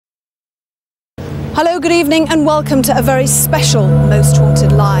Hello, good evening and welcome to a very special Most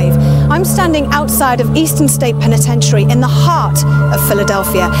Haunted Live. I'm standing outside of Eastern State Penitentiary in the heart of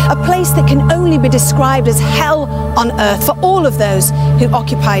Philadelphia, a place that can only be described as hell on earth for all of those who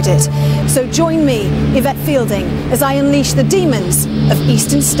occupied it. So join me, Yvette Fielding, as I unleash the demons of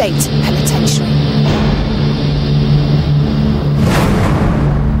Eastern State Penitentiary.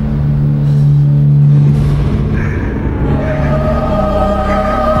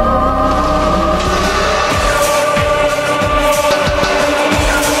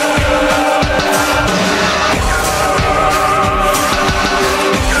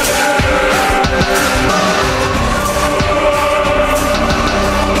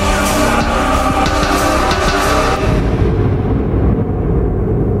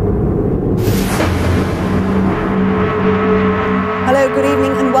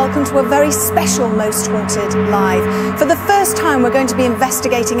 To a very special Most Haunted Live. For the first time, we're going to be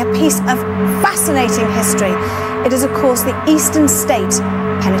investigating a piece of fascinating history. It is, of course, the Eastern State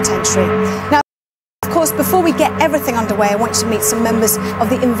Penitentiary. Now, of course, before we get everything underway, I want you to meet some members of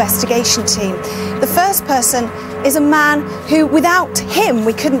the investigation team. The first person is a man who, without him,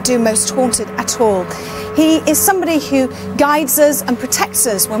 we couldn't do Most Haunted at all. He is somebody who guides us and protects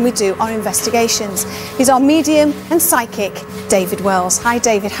us when we do our investigations. He's our medium and psychic, David Wells. Hi,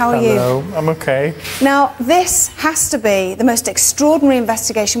 David, how are you? Hello, I'm okay. Now, this has to be the most extraordinary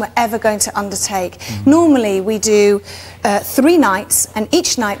investigation we're ever going to undertake. Normally, we do 3 nights, and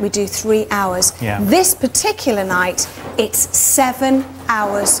each night we do 3 hours. Yeah. This particular night, it's 7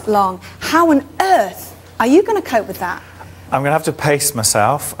 hours long. How on earth are you going to cope with that? I'm going to have to pace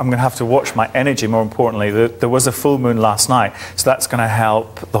myself. I'm going to have to watch my energy, more importantly. There was a full moon last night, so that's going to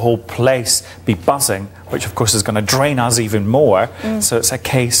help the whole place be buzzing, which of course is going to drain us even more. So it's a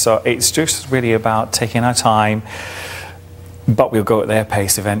case of, it's just really about taking our time, but we'll go at their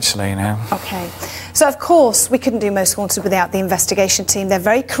pace eventually, you know. Okay. So, of course, we couldn't do Most Haunted without the investigation team. They're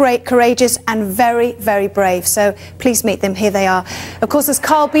very courageous and very, very brave. So please meet them. Here they are. Of course, there's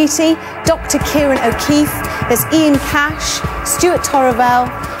Carl Beattie, Dr. Kieran O'Keefe, there's Ian Cash, Stuart Torrevell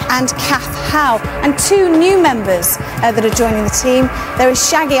and Kath Howe. And 2 new members that are joining the team. There is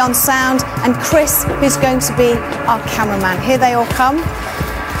Shaggy on sound and Chris, who's going to be our cameraman. Here they all come.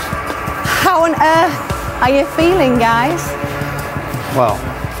 How on earth are you feeling, guys? Well,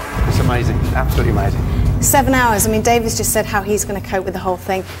 it's amazing, absolutely amazing. 7 hours. I mean, David's just said how he's going to cope with the whole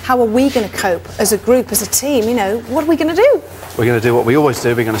thing. How are we going to cope as a group, as a team? You know, what are we going to do? We're going to do what we always do.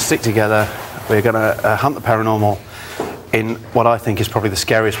 We're going to stick together. We're going to hunt the paranormal in what I think is probably the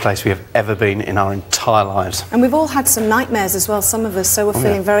scariest place we have ever been in our entire lives. And we've all had some nightmares as well, some of us, so we're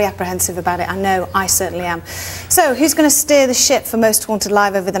feeling very apprehensive about it. I know I certainly am. So, who's going to steer the ship for Most Haunted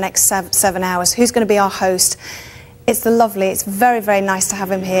Live over the next 7 hours? Who's going to be our host? It's the lovely, it's very, very nice to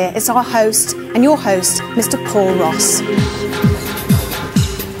have him here. It's our host, and your host, Mr. Paul Ross.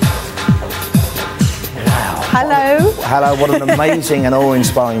 Wow. Hello. Hello, what an amazing and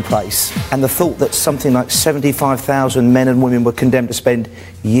awe-inspiring place. And the thought that something like 75,000 men and women were condemned to spend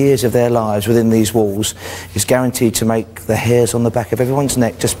years of their lives within these walls is guaranteed to make the hairs on the back of everyone's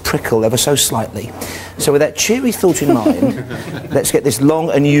neck just prickle ever so slightly. So with that cheery thought in mind, let's get this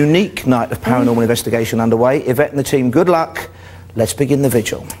long and unique night of paranormal investigation underway. Yvette and the team, good luck. Let's begin the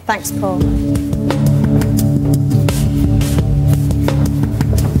vigil. Thanks, Paul.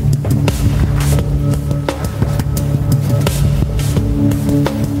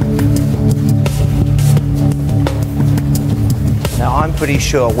 I'm pretty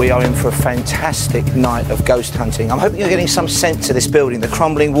sure we are in for a fantastic night of ghost hunting. I'm hoping you're getting some sense of this building, the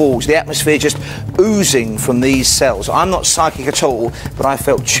crumbling walls, the atmosphere just oozing from these cells. I'm not psychic at all, but I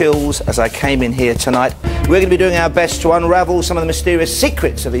felt chills as I came in here tonight. We're going to be doing our best to unravel some of the mysterious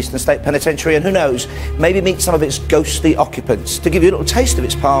secrets of Eastern State Penitentiary and, who knows, maybe meet some of its ghostly occupants. To give you a little taste of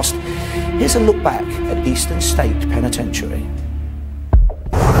its past, here's a look back at Eastern State Penitentiary.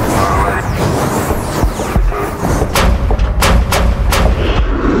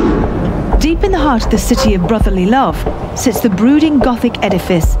 Deep in the heart of the city of brotherly love sits the brooding Gothic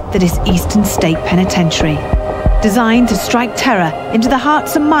edifice that is Eastern State Penitentiary, designed to strike terror into the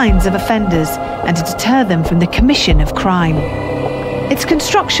hearts and minds of offenders and to deter them from the commission of crime. Its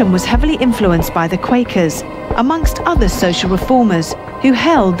construction was heavily influenced by the Quakers, amongst other social reformers, who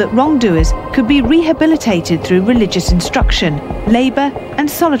held that wrongdoers could be rehabilitated through religious instruction, labour and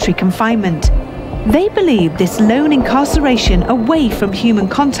solitary confinement. They believed this lone incarceration away from human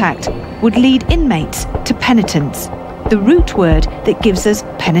contact would lead inmates to penitence, the root word that gives us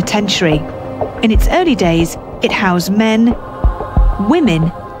penitentiary. In its early days, it housed men,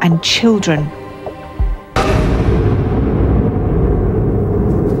 women and children.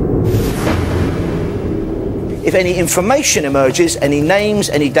 if any information emerges, any names,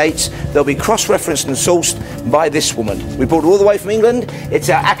 any dates, they'll be cross-referenced and sourced by this woman. We brought her all the way from England. It's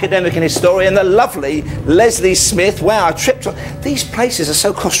our academic and historian, the lovely Leslie Smith. Wow, I tripped on... These places are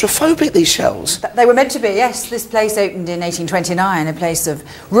so claustrophobic, these shells. They were meant to be, yes. This place opened in 1829, a place of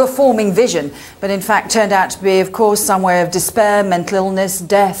reforming vision, but in fact turned out to be, of course, somewhere of despair, mental illness,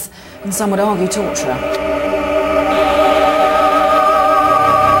 death, and some would argue torture.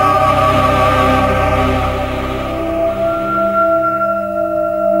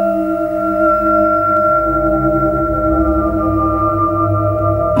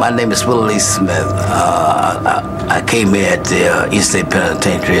 My name is Willie Smith. I came here at the East State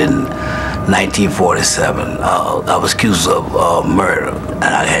Penitentiary in 1947. I was accused of murder, and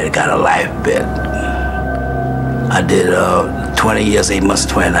I had got a life bet. I did 20 years, 8 months,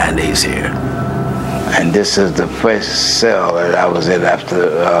 29 days here. And this is the first cell that I was in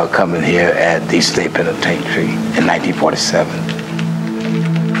after coming here at the East State Penitentiary in 1947.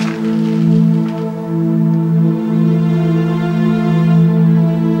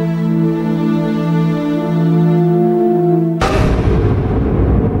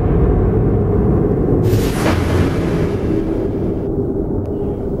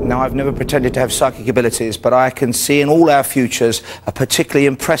 I've never pretended to have psychic abilities, but I can see in all our futures a particularly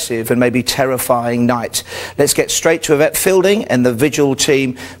impressive and maybe terrifying night. Let's get straight to Yvette Fielding and the Vigil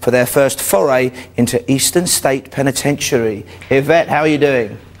team for their first foray into Eastern State Penitentiary. Yvette, how are you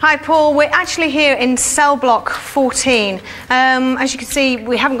doing? Hi Paul, we're actually here in cell block 14. As you can see,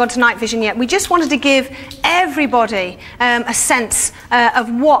 we haven't gone to night vision yet. We just wanted to give everybody a sense of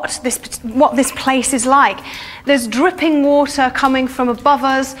what this place is like. There's dripping water coming from above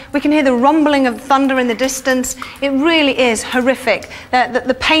us. We can hear the rumbling of thunder in the distance. It really is horrific.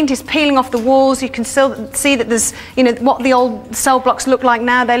 The paint is peeling off the walls. You can still see that there's, you know, what the old cell blocks look like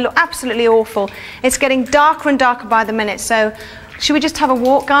now. They look absolutely awful. It's getting darker and darker by the minute. So should we just have a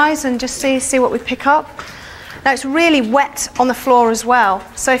walk, guys, and just see what we pick up? Now it's really wet on the floor as well.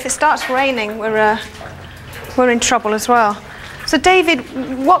 So if it starts raining, we're in trouble as well. So David,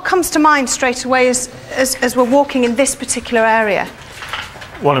 what comes to mind straight away as we're walking in this particular area?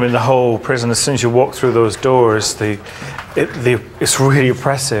 Well, I mean, the whole prison, as soon as you walk through those doors, it's really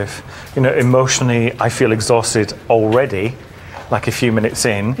oppressive. You know, emotionally, I feel exhausted already, like a few minutes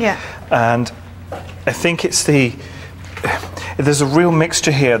in. Yeah. And I think it's there's a real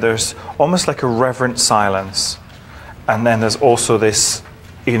mixture here. There's almost like a reverent silence. And then there's also this,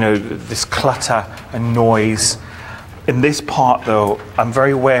 you know, this clutter and noise. In this part, though, I'm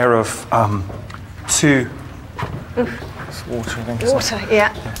very aware of two... It's water, I think. Water,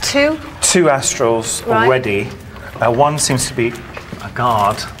 yeah. Two astrals already. One seems to be a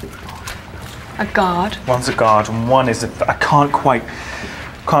guard. A guard? One's a guard, and one is I can't quite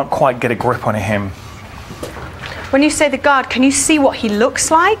get a grip on him. When you say the guard, can you see what he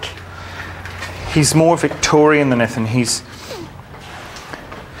looks like? He's more Victorian than anything. He's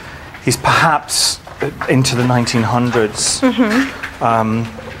perhaps into the 1900s. Mm-hmm.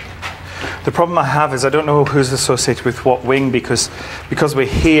 The problem I have is I don't know who's associated with what wing, because we're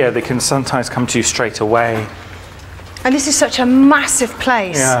here, they can sometimes come to you straight away. And this is such a massive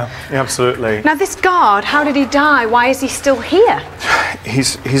place. Yeah, absolutely. Now this guard, how did he die? Why is he still here?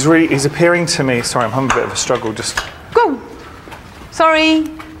 He's appearing to me. Sorry, I'm having a bit of a struggle. Just go. Sorry,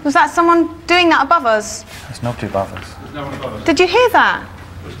 was that someone doing that above us? There's nobody above us. There's no one above us. Did you hear that?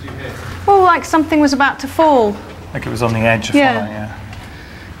 What did you hear? Well, like something was about to fall. Like it was on the edge of fire, yeah.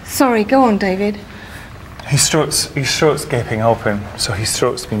 Sorry, go on, David. His throat's gaping open, so his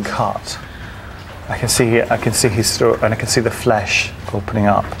throat's been cut. I can see his throat, and I can see the flesh opening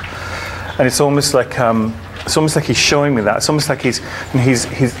up. And it's almost like he's showing me that. It's almost like he's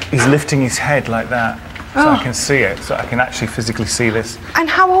lifting his head like that, so I can see it. So I can actually physically see this. And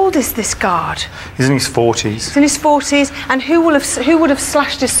how old is this guard? He's in his 40s. He's in his 40s, and who would have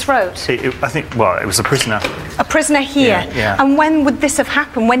slashed his throat? I think. Well, it was a prisoner. A prisoner here. Yeah. And when would this have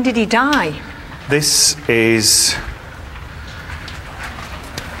happened? When did he die? This is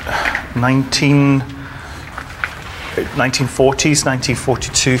 1940s,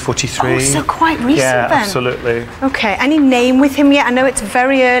 1942, 43. Oh, so quite recent yeah, then. Absolutely. Okay, any name with him yet? I know it's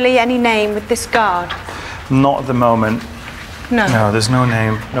very early. Any name with this guard? Not at the moment. No. No, there's no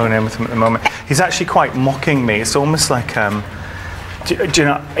name with him at the moment. He's actually quite mocking me. It's almost like, do you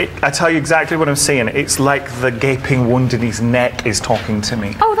know, I tell you exactly what I'm seeing. It's like the gaping wound in his neck is talking to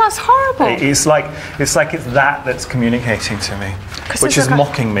me. Oh, that's horrible. It's like it's that's communicating to me, which is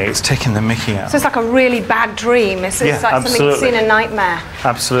mocking me. It's taking the mickey out. So it's like a really bad dream. It's like something you see in a nightmare.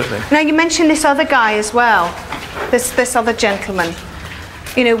 Absolutely. Now, you mentioned this other guy as well, this other gentleman.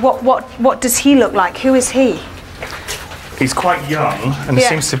 You know, what does he look like? Who is he? He's quite young, and there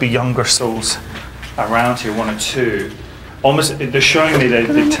seems to be younger souls around here, one or two. Almost, they're showing me,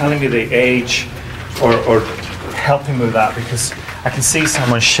 they're telling me the age, or helping me with that, because I can see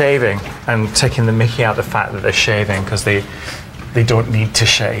someone shaving and taking the mickey out of the fact that they're shaving because they don't need to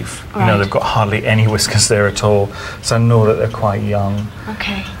shave. Right. You know, they've got hardly any whiskers there at all, so I know that they're quite young.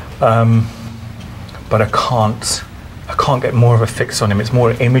 Okay. But I can't get more of a fix on him. It's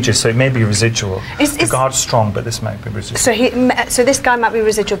more images, so it may be residual. The guard's strong, but this might be residual. So this guy might be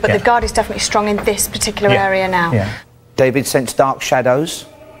residual, but the guard is definitely strong in this particular area now. Yeah. David sensed dark shadows,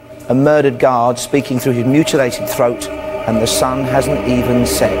 a murdered guard speaking through his mutilated throat, and the sun hasn't even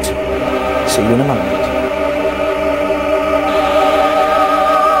set. See you in a moment.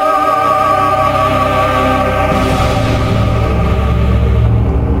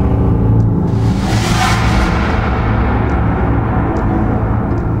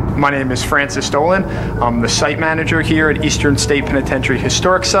 My name is Francis Dolan. I'm the site manager here at Eastern State Penitentiary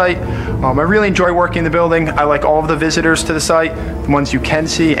Historic Site. I really enjoy working in the building. I like all of the visitors to the site, the ones you can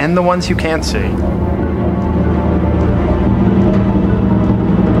see and the ones you can't see.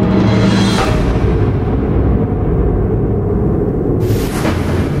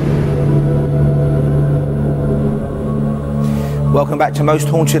 Welcome back to Most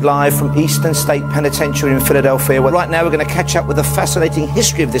Haunted Live from Eastern State Penitentiary in Philadelphia. Well, right now we're going to catch up with the fascinating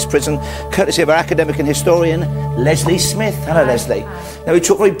history of this prison, courtesy of our academic and historian, Leslie Smith. Hello, Leslie. Now, we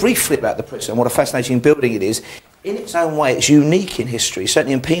talked very briefly about the prison, what a fascinating building it is. In its own way, it's unique in history,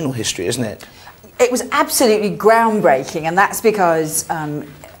 certainly in penal history, isn't it? It was absolutely groundbreaking, and that's because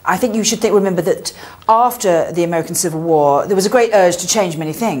I think you should remember that after the American Civil War, there was a great urge to change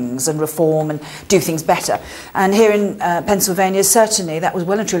many things and reform and do things better. And here in Pennsylvania, certainly that was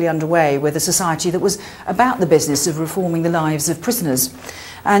well and truly underway with a society that was about the business of reforming the lives of prisoners.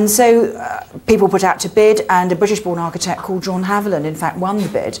 And so people put out to bid, and a British-born architect called John Haviland, in fact, won the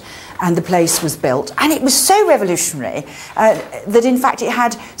bid, and the place was built. And it was so revolutionary that, in fact, it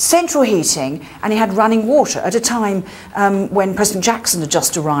had central heating and it had running water at a time when President Jackson had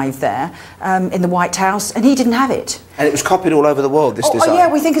just arrived there in the White House, and he didn't have it. And it was copied all over the world, this design. Oh,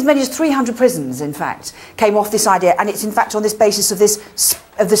 yeah, we think as many as 300 prisons, in fact, came off this idea, and it's, in fact, on this basis of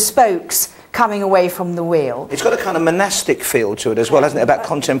the spokes coming away from the wheel. It's got a kind of monastic feel to it as well, hasn't it, about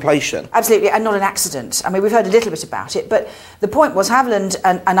contemplation? Absolutely, and not an accident. I mean, we've heard a little bit about it, but the point was Haviland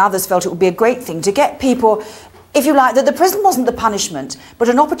and others felt it would be a great thing to get people, if you like, that the prison wasn't the punishment, but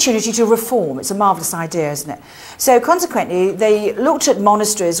an opportunity to reform. It's a marvellous idea, isn't it? So consequently, they looked at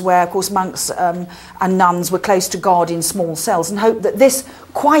monasteries where, of course, monks and nuns were close to God in small cells, and hoped that this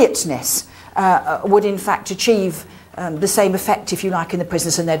quietness would, in fact, achieve the same effect, if you like, in the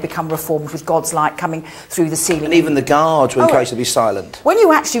prisons, and they'd become reformed with God's light coming through the ceiling. And even the guards were encouraged to be silent. When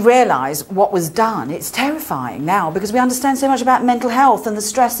you actually realise what was done, it's terrifying now, because we understand so much about mental health and the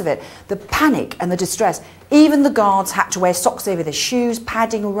stress of it, the panic and the distress. Even the guards had to wear socks over their shoes,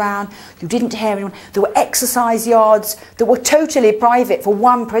 padding around. You didn't hear anyone. There were exercise yards that were totally private for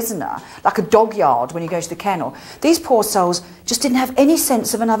one prisoner, like a dog yard when you go to the kennel. These poor souls just didn't have any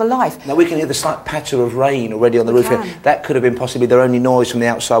sense of another life. Now we can hear the slight patter of rain already on the roof here. That could have been possibly their only noise from the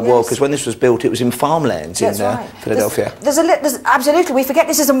outside world, because when this was built, it was in farmlands in Philadelphia. There's absolutely, we forget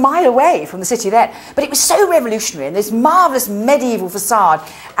this is a mile away from the city then, but it was so revolutionary, and this marvellous medieval facade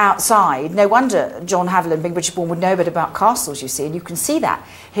outside. No wonder John Haviland, being British-born, would know a bit about castles, you see, and you can see that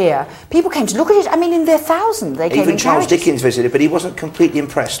here. People came to look at it. I mean, in their thousands, they came in carriages. Even Charles Dickens visited, but he wasn't completely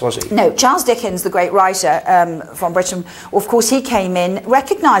impressed, was he? No, Charles Dickens, the great writer from Britain, of course, he came in,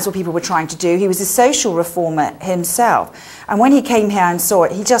 recognised what people were trying to do. He was a social reformer himself. And when he came here and saw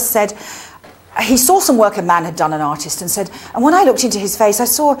it, he just said, he saw some work a man had done, an artist, and said, and when I looked into his face, I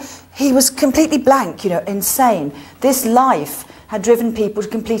saw he was completely blank, you know, insane. This life had driven people to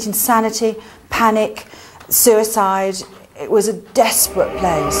complete insanity, panic, suicide. It was a desperate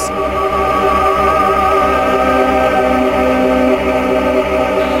place.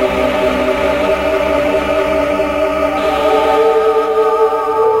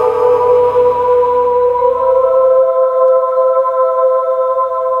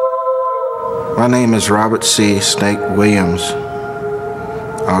 My name is Robert C. Snake Williams.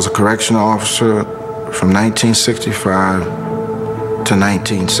 I was a correctional officer from 1965 to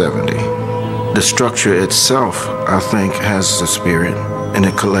 1970. The structure itself, I think, has a spirit, and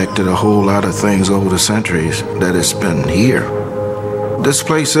it collected a whole lot of things over the centuries that it's been here. This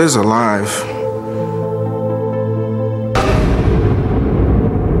place is alive.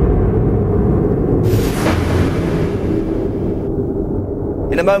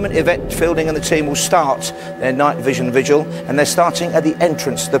 In a moment, Yvette Fielding and the team will start their night vision vigil, and they're starting at the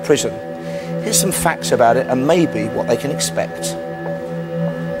entrance to the prison. Here's some facts about it and maybe what they can expect.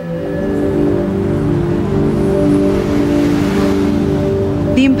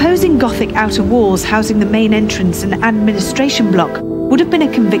 The imposing Gothic outer walls housing the main entrance and administration block would have been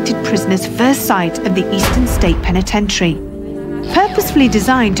a convicted prisoner's first sight of the Eastern State Penitentiary. Purposefully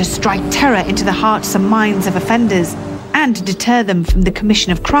designed to strike terror into the hearts and minds of offenders and deter them from the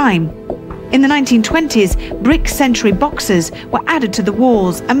commission of crime. In the 1920s, brick sentry boxes were added to the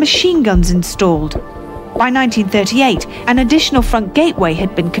walls and machine guns installed. By 1938, an additional front gateway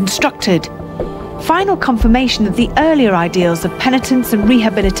had been constructed. Final confirmation of the earlier ideals of penitence and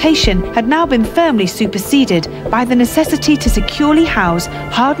rehabilitation had now been firmly superseded by the necessity to securely house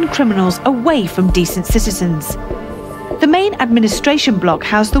hardened criminals away from decent citizens. The main administration block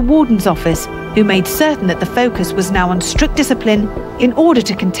housed the warden's office, who made certain that the focus was now on strict discipline in order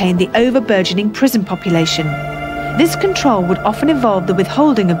to contain the over-burgeoning prison population. This control would often involve the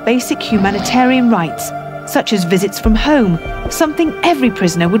withholding of basic humanitarian rights, such as visits from home, something every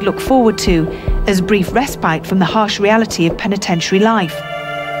prisoner would look forward to, as brief respite from the harsh reality of penitentiary life.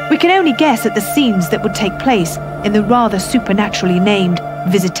 We can only guess at the scenes that would take place in the rather supernaturally named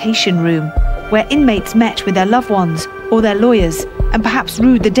visitation room, where inmates met with their loved ones or their lawyers, and perhaps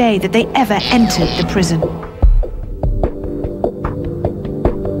rued the day that they ever entered the prison.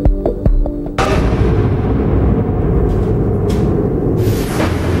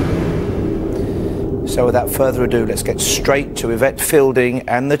 So without further ado, let's get straight to Yvette Fielding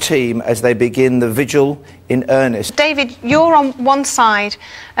and the team as they begin the vigil in earnest. David, you're on one side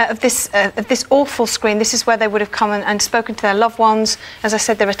of this awful screen. This is where they would have come and spoken to their loved ones, as I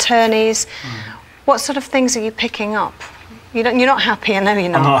said, their attorneys. What sort of things are you picking up? You're not happy, I know you're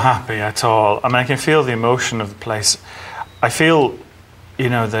not. I'm not happy at all. I mean, I can feel the emotion of the place. I feel, you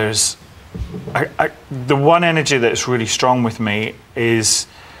know, there's... the one energy that's really strong with me is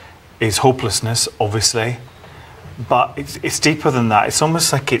hopelessness, obviously, but it's deeper than that. It's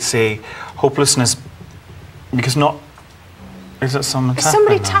almost like it's a hopelessness because not... Is it someone tapping? Is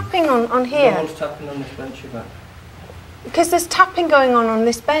somebody tapping on here? Someone's tapping on this bench, Yvette. Because there's tapping going on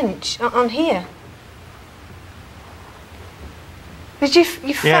this bench, on here. Did you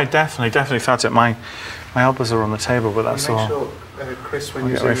yeah, definitely felt it. My elbows are on the table, but that's all. Sure, Chris, when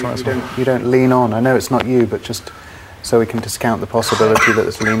you don't lean on. I know it's not you, but just so we can discount the possibility that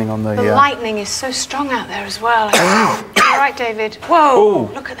it's leaning on the... The lightning is so strong out there as well. All right, David. Whoa!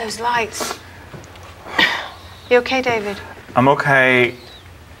 Ooh. Look at those lights. You okay, David? I'm okay.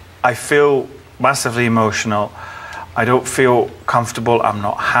 I feel massively emotional. I don't feel comfortable. I'm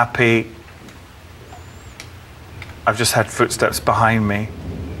not happy. I've just had footsteps behind me.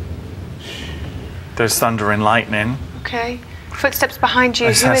 There's thunder and lightning. Okay. Footsteps behind you. I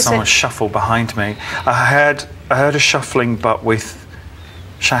just heard someone shuffle behind me. I heard a shuffling, but with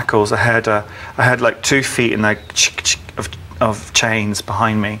shackles. I heard like 2 feet and like of chains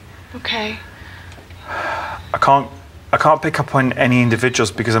behind me. Okay. I can't pick up on any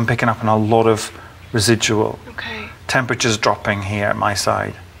individuals because I'm picking up on a lot of residual. Okay. Temperature's dropping here at my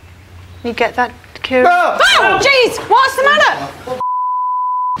side. You get that, Kira? Oh, jeez! What's the matter?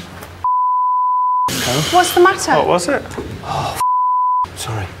 What's the matter? What was it? Oh,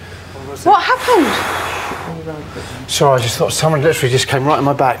 sorry. What happened? Sorry, I just thought someone literally just came right in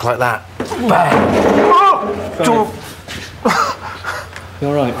my back like that. Bang! You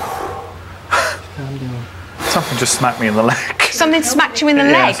all right? Something just smacked me in the leg. Something smacked you in the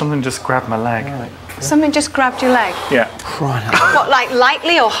Yeah, leg? something just grabbed my leg. Right. Something just grabbed your leg? Yeah. What, like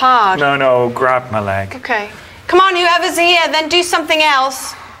lightly or hard? No, grabbed my leg. Okay. Come on, whoever's here, then do something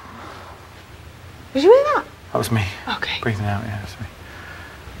else. Did you hear that? That was me. Okay. Breathing out, yeah, that's me.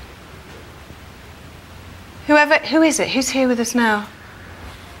 Who is it? Who's here with us now?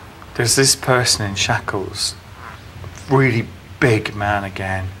 There's this person in shackles. Really big man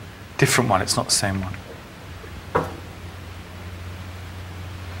again. Different one, it's not the same one.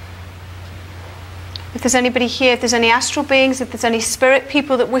 If there's anybody here, if there's any astral beings, if there's any spirit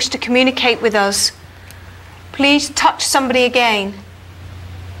people that wish to communicate with us, please touch somebody again.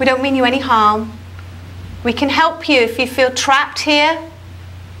 We don't mean you any harm. We can help you if you feel trapped here.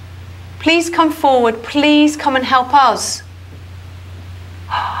 Please come forward. Please come and help us.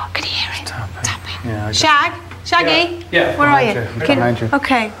 Oh, can you hear it? Tapping. Yeah, Shaggy? Yeah. Where are you? Behind you.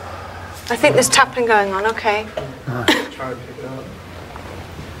 Okay. I think there's tapping going on, okay.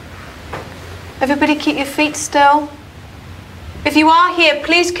 Everybody keep your feet still. If you are here,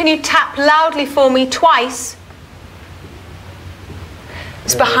 please can you tap loudly for me twice?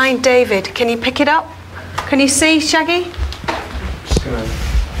 It's behind David. Can you pick it up? Can you see, Shaggy? Just gonna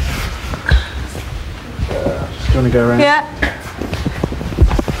you want to go around? Yeah.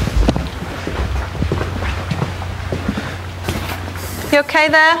 You okay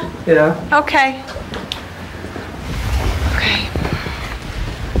there? Yeah. Okay. Okay.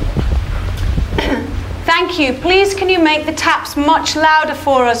 Thank you. Please, can you make the taps much louder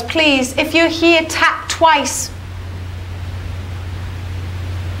for us, please? If you're here, tap twice.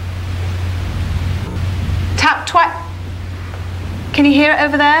 Tap twice. Can you hear it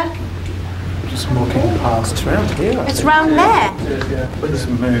over there? Just walking past. It's around here. It's round there. It's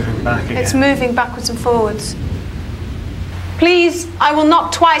moving back again. It's moving backwards and forwards. Please, I will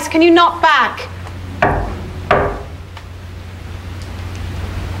knock twice. Can you knock back?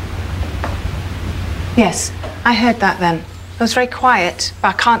 Yes, I heard that then. It was very quiet, but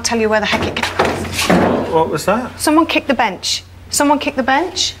I can't tell you where the heck it came. What was that? Someone kicked the bench. Someone kicked the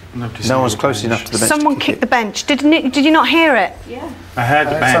bench? No one's close enough to the bench. Someone kicked the bench. Did you not hear it? Yeah. I heard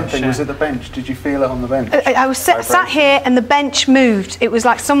the bench. Something was at the bench. Did you feel it on the bench? I was sat here and the bench moved. It was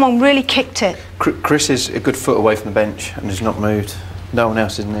like someone really kicked it. Chris is a good foot away from the bench and has not moved. No one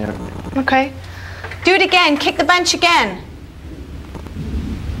else is near him. Okay. Do it again. Kick the bench again.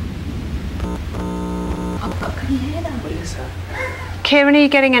 Kieran, are you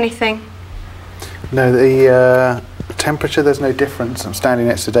getting anything? No, the temperature, there's no difference. I'm standing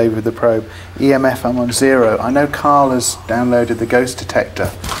next to David with the probe. EMF, I'm on 0. I know Carl has downloaded the ghost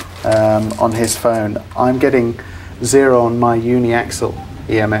detector on his phone. I'm getting 0 on my uniaxial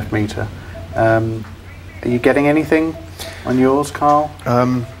EMF meter. Are you getting anything on yours, Carl?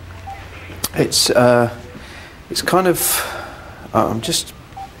 It's kind of. I'm just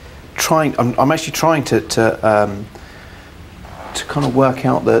trying. I'm actually trying to kind of work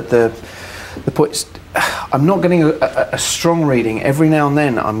out the points. I'm not getting a strong reading. Every now and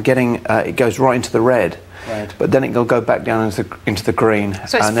then I'm getting it goes right into the red, but then it'll go back down into the green,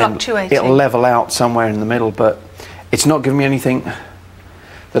 so it's and then fluctuating. It'll level out somewhere in the middle. But it's not giving me anything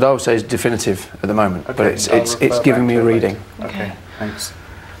that I would say is definitive at the moment. Okay, but it's giving me a reading. Okay, thanks.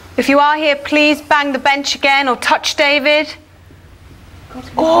 If you are here, please bang the bench again or touch David.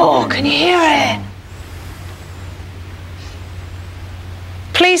 Oh, can you hear it?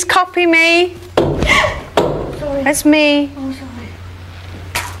 Please copy me. Sorry. That's me. Oh, sorry.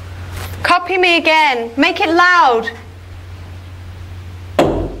 Copy me again. Make it loud.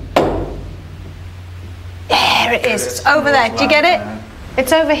 There it is. It's over there. Do you get it?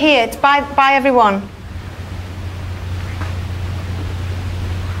 It's over here. It's by everyone.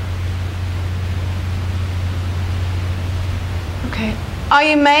 Okay. Are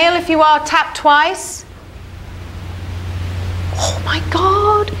you male? If you are, tap twice. Oh my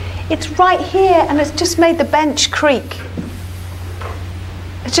God. It's right here and it's just made the bench creak.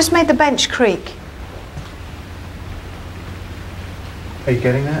 It's just made the bench creak. Are you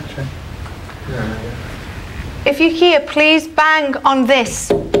getting that, Jay? Yeah. If you hear, please bang on this.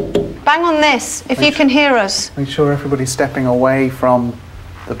 Bang on this if you can hear us. Make sure everybody's stepping away from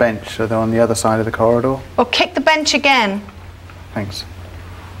the bench so they're on the other side of the corridor. Or kick the bench again. Thanks.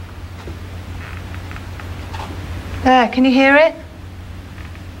 There, can you hear it?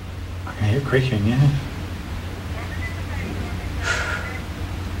 I can hear creaking, yeah.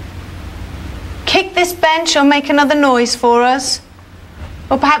 Kick this bench or make another noise for us.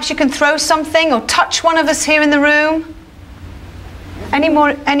 Or perhaps you can throw something or touch one of us here in the room. Any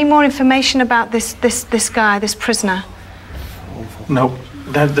more information about this guy, this prisoner? No,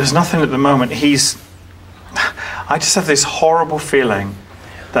 there's nothing at the moment. I just have this horrible feeling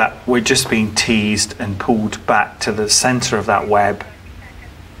that we're just being teased and pulled back to the centre of that web.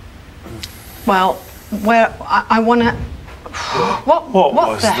 Well, where I want to. What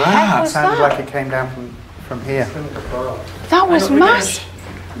was the that? heck was Sounded that? like it came down from here. That was massive.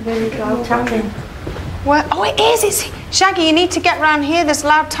 There you go, tapping. Where? Oh, it is. It's Shaggy. You need to get round here. There's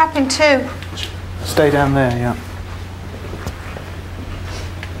loud tapping too. Stay down there, yeah.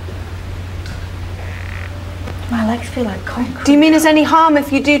 My legs feel like concrete. Do you mean there's any harm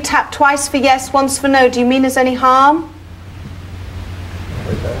if you do tap twice for yes, once for no? Do you mean there's any harm?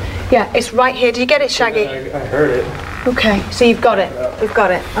 Yeah, it's right here. Do you get it, Shaggy? I heard it. Okay, so you've got it. We've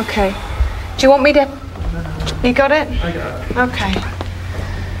got it. Okay. Do you want me to? You got it? I got it. Okay.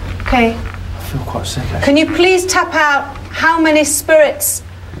 Okay. I feel quite sick. Can you please tap out how many spirits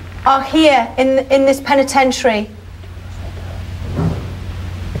are here in this penitentiary?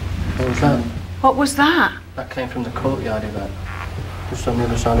 What was that? What was that? That came from the courtyard event. Just on the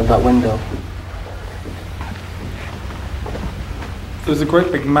other side of that window. There's a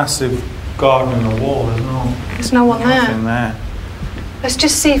great big massive garden on the wall, there's There's no one there. nothing there. Let's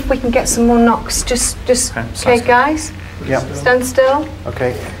just see if we can get some more knocks. Just Okay, okay, guys? Yep. Stand still.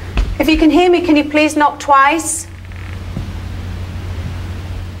 Okay. If you can hear me, can you please knock twice?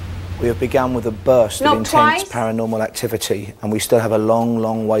 We have begun with a burst of intense paranormal activity, and we still have a long,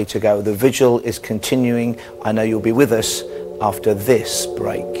 long way to go. The vigil is continuing. I know you'll be with us after this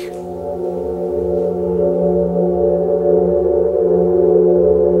break.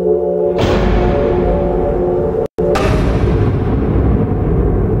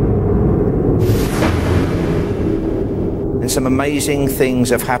 Some amazing things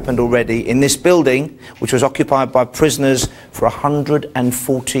have happened already in this building, which was occupied by prisoners for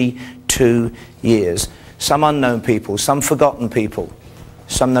 142 years. Some unknown people, some forgotten people,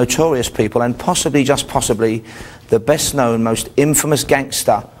 some notorious people, and possibly, just possibly, the best known, most infamous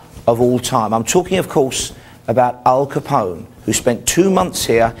gangster of all time. I'm talking, of course, about Al Capone, who spent 2 months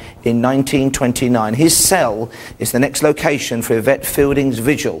here in 1929. His cell is the next location for Yvette Fielding's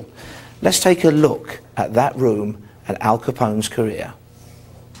vigil. Let's take a look at that room and Al Capone's career.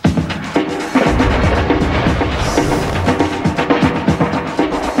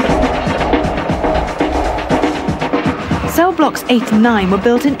 Cell blocks 8 and 9 were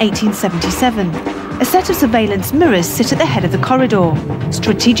built in 1877. A set of surveillance mirrors sit at the head of the corridor,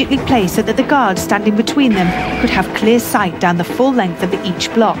 strategically placed so that the guards standing between them could have clear sight down the full length of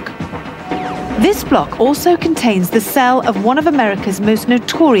each block. This block also contains the cell of one of America's most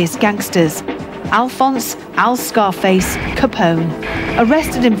notorious gangsters, Alphonse Al Scarface Capone,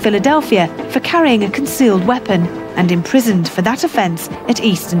 arrested in Philadelphia for carrying a concealed weapon and imprisoned for that offence at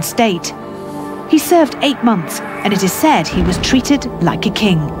Eastern State. He served 8 months, and it is said he was treated like a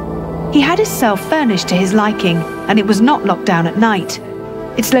king. He had his cell furnished to his liking, and it was not locked down at night.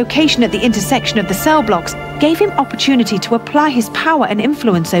 Its location at the intersection of the cell blocks gave him opportunity to apply his power and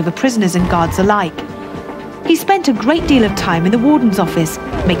influence over prisoners and guards alike. He spent a great deal of time in the warden's office,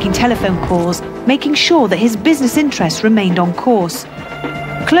 making telephone calls, making sure that his business interests remained on course.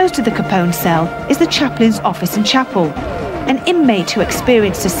 Close to the Capone cell is the chaplain's office and chapel. An inmate who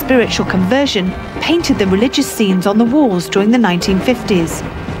experienced a spiritual conversion painted the religious scenes on the walls during the 1950s.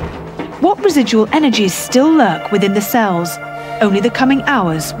 What residual energies still lurk within the cells? Only the coming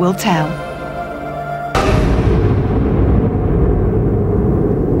hours will tell.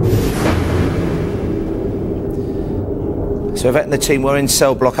 So Yvette and the team were in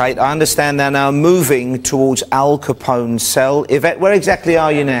cell block 8. I understand they're now moving towards Al Capone's cell. Yvette, where exactly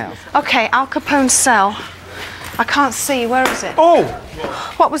are you now? Okay, Al Capone's cell. I can't see. Where is it? Oh!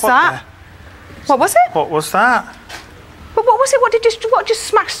 What was that? What was it? What was that? But what was it? What just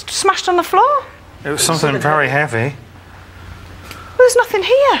smashed on the floor? It was something very heavy. Well, there's nothing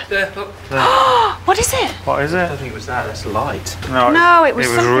here. There, look. What is it? What is I it? don't think it was that, that's light. No, it was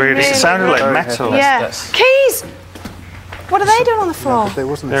something really. It sounded like really metal. Yeah. Keys! What are they doing on the floor? No, they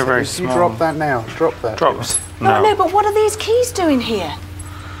wasn't. They're very You small. drop that now. Drop that. Drops. No, but what are these keys doing here?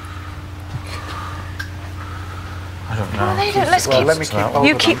 I don't know. What are they doing? Let's Well, let me keep hold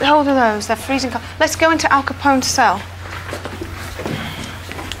You of keep them. hold of those. They're freezing cold. Let's go into Al Capone's cell.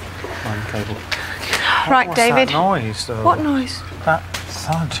 Cable. Right, What's David. that noise, though? What noise? That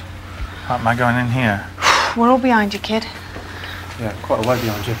thud. Am I going in here? We're all behind you, kid. Yeah, quite a way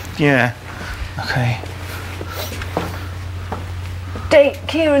behind you. Yeah. Okay.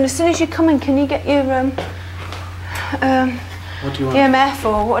 Kieran, as soon as you come in, can you get your What do you want? EMF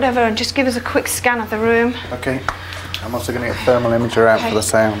or whatever, and just give us a quick scan of the room? Okay. I'm also going to get thermal imager out Okay. for the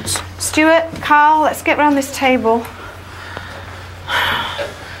sounds. Stuart, Carl, let's get round this table.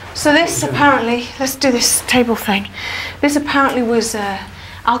 So this apparently, let's do this table thing. This apparently was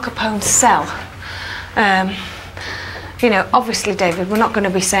Al Capone's cell. You know, obviously, David, we're not going to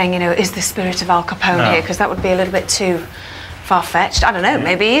be saying, you know, is the spirit of Al Capone here, because that would be a little bit too far-fetched. I don't know,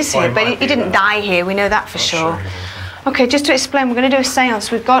 maybe he is here, but he didn't die here, we know that for sure. Okay, just to explain, we're going to do a seance.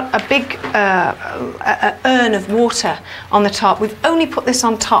 We've got a big urn of water on the top. We've only put this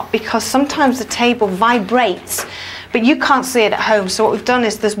on top because sometimes the table vibrates, but you can't see it at home. So what we've done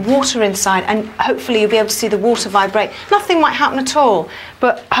is there's water inside, and hopefully you'll be able to see the water vibrate. Nothing might happen at all,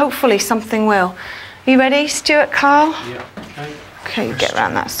 but hopefully something will. Are you ready, Stuart, Carl? Yeah, okay. Okay, you get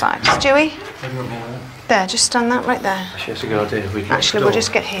around that side. Stewie? There, just stand that right there. Actually, that's a good idea. If we can Actually, we'll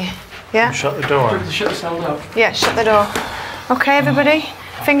just get here. Yeah? Shut the door. Shut the cell up. Yeah, shut the door. Okay, everybody?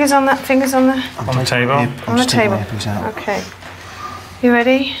 Fingers on that, fingers on the... On the table. On the table. Okay. You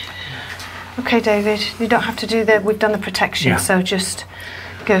ready? Okay, David, you don't have to do we've done the protection, so just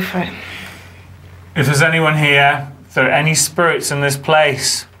go for it. If there's anyone here, if there are any spirits in this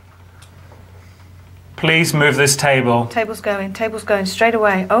place, please move this table. Table's going straight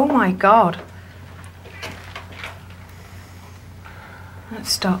away. Oh my God. That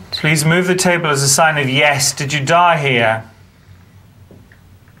stopped. Please move the table as a sign of yes. Did you die here?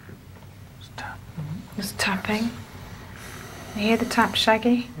 Tapping. You hear the tap,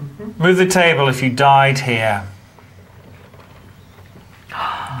 Shaggy? Move the table if you died here.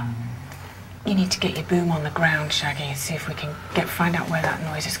 You need to get your boom on the ground, Shaggy, and see if we can find out where that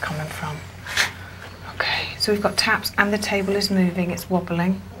noise is coming from. Okay, so we've got taps and the table is moving, it's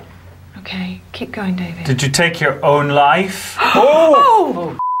wobbling. Okay, keep going, David. Did you take your own life?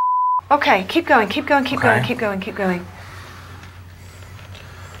 Oh! Okay, keep going, keep going, keep going, keep going, keep going.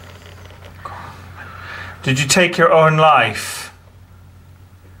 Did you take your own life?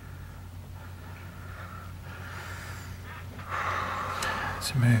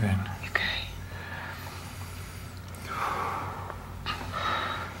 It's moving. Okay.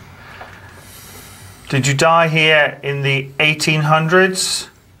 Did you die here in the 1800s?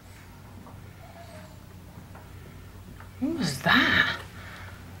 What was that?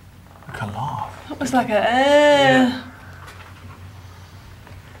 Like a laugh. That was like a...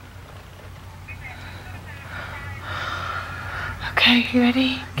 Okay, you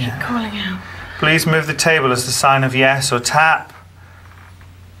ready? Keep calling out. Please move the table as a sign of yes or tap.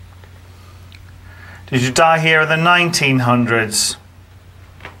 Did you die here in the 1900s?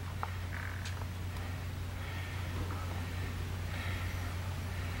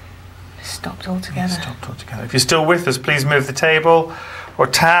 Stopped altogether. Stopped altogether. If you're still with us, please move the table or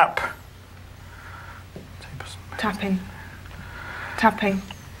tap. Tapping. Tapping.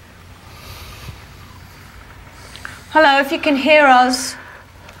 Hello, if you can hear us.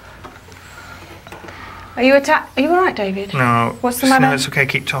 Are you all right, David? No. What's the matter? No, it's okay,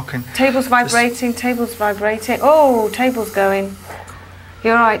 keep talking. Table's vibrating, table's vibrating. Oh, table's going.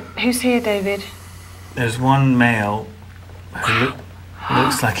 You're all right. Who's here, David? There's one male who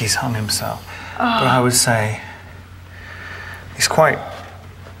looks like he's hung himself. But I would say he's quite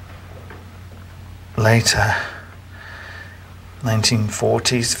later.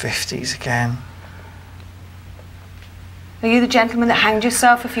 1940s, 50s again. Are you the gentleman that hanged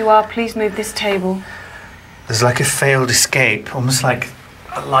yourself? If you are, please move this table. There's like a failed escape, almost like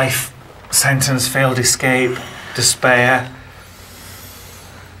a life sentence, failed escape, despair.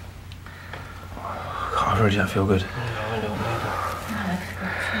 I really don't feel good.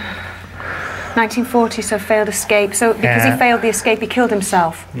 1940, so failed escape. So because he failed the escape, he killed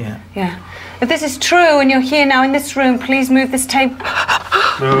himself. Yeah. Yeah. If this is true and you're here now in this room, please move this table.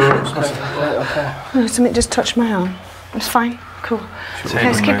 No, something just touched my arm. It's fine. Cool. Okay,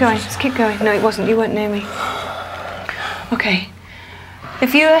 let's keep going. Let's keep going. No, it wasn't. You weren't near me. Okay.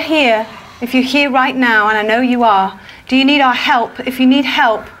 If you're here right now, and I know you are, do you need our help? If you need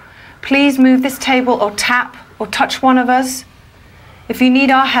help, please move this table or tap or touch one of us. If you need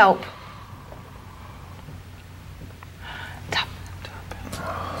our help. Tap.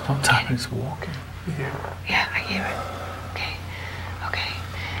 It's not tapping, it's walking. Yeah, I hear it. Okay. Okay.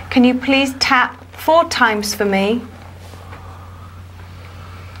 Can you please tap 4 times for me?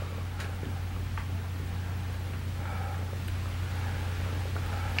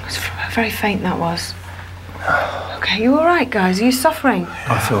 Very faint that was. Okay, you all right, guys? Are you suffering?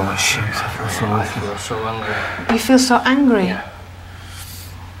 I feel like shit. I feel so angry. You feel so angry? Yeah.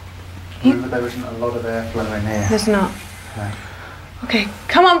 Remember, there isn't a lot of airflow in here. There's not. No. Okay,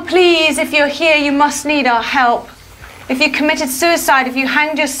 come on, please. If you're here, you must need our help. If you committed suicide, if you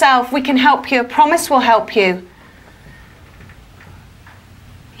hanged yourself, we can help you. I promise we'll help you.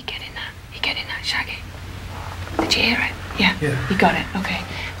 You getting that? You getting that, Shaggy? Did you hear it? Yeah. You got it. Okay.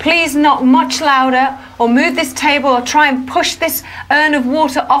 Please not much louder, or move this table, or try and push this urn of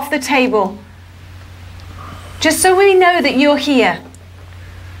water off the table. Just so we know that you're here.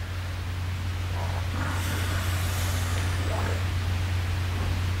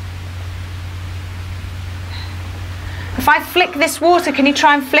 If I flick this water, can you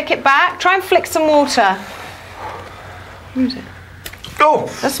try and flick it back? Try and flick some water. Who is it? Oh!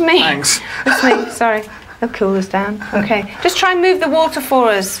 That's me. Thanks. That's me, sorry. They'll cool us down. Okay, just try and move the water for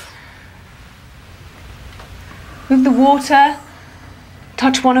us. Move the water.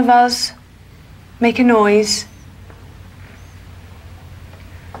 Touch one of us. Make a noise.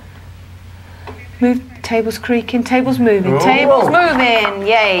 Move, table's creaking, table's moving, table's moving,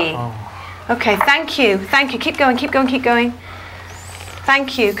 yay. Okay, thank you, keep going, keep going, keep going.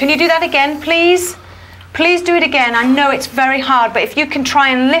 Thank you. Can you do that again, please? Please do it again. I know it's very hard, but if you can try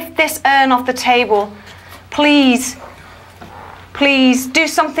and lift this urn off the table, please, please do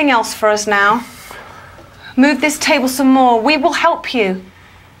something else for us now. Move this table some more. We will help you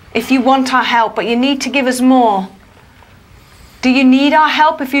if you want our help, but you need to give us more. Do you need our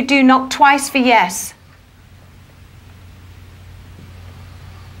help? If you do, knock twice for yes.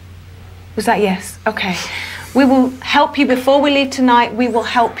 Was that yes? Okay. We will help you before we leave tonight. We will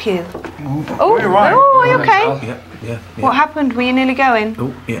help you. Oh, you're right. Oh, are you okay? yeah. What happened? Were you nearly going?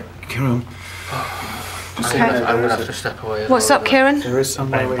 Oh, yeah. Carry on. Okay. I'm going to have to step away. What's up, Kieran? There is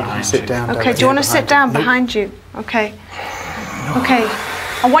somewhere where you can sit down. Okay, do you want to sit down behind you? Okay. Okay.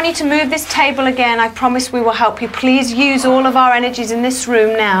 I want you to move this table again. I promise we will help you. Please use all of our energies in this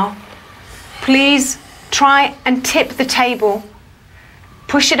room now. Please try and tip the table.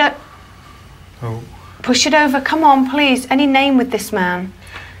 Push it up. Oh. Push it over. Come on, please. Any name with this man?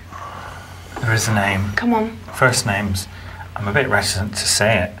 There is a name. Come on. First names. I'm a bit reticent to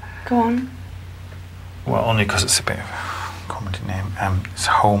say it. Go on. Well, only because it's a bit of a comedy name. It's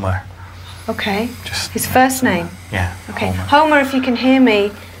Homer. Okay. Just his first name? Yeah. Okay. Homer. Homer, if you can hear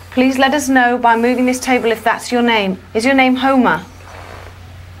me, please let us know by moving this table if that's your name. Is your name Homer?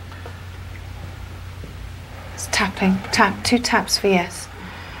 It's tapping. Tap. 2 taps for yes.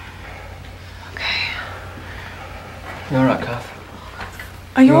 Okay. You alright, Kath?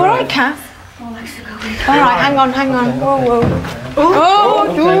 Are you alright, Kath? Alright, hang on. Whoa.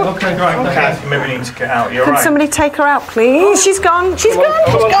 Okay, right, Kath, maybe we need to get out. You're Can right. somebody take her out, please? She's gone. She's gone.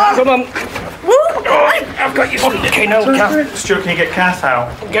 Come on. I've got you. Okay, now, Kath. Stuart, can you get Kath out?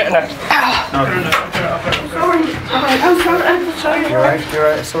 I'm getting her. You're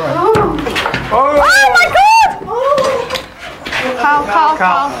right, it's all right. Oh my God!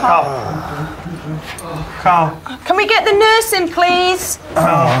 Carl. Can we get the nurse in, please?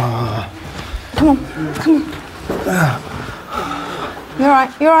 Come on. You're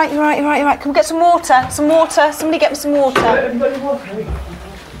right. Can we get some water? Somebody get me some water.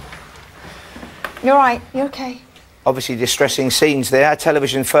 You're right. You okay? Obviously distressing scenes there.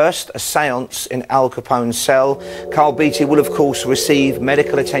 Television first, a séance in Al Capone's cell. Carl Beattie will, of course, receive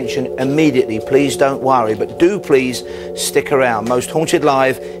medical attention immediately. Please don't worry, but do please stick around. Most Haunted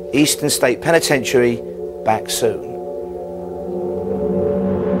Live, Eastern State Penitentiary, back soon.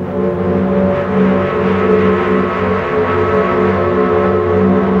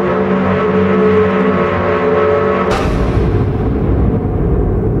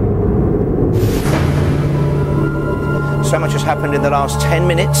 So much has happened in the last 10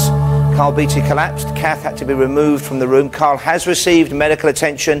 minutes. Carl Beattie collapsed. Kath had to be removed from the room. Carl has received medical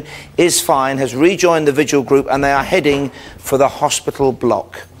attention, is fine, has rejoined the vigil group, and they are heading for the hospital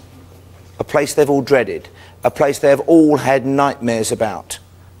block. A place they've all dreaded. A place they have all had nightmares about.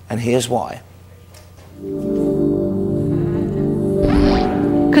 And here's why.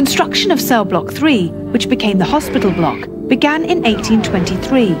 Construction of cell block 3, which became the hospital block, began in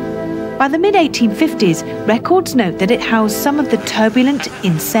 1823. By the mid-1850s, records note that it housed some of the turbulent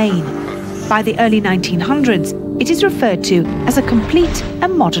insane. By the early 1900s, it is referred to as a complete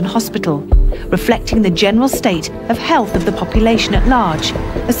and modern hospital, reflecting the general state of health of the population at large.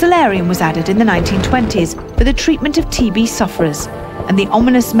 A solarium was added in the 1920s for the treatment of TB sufferers, and the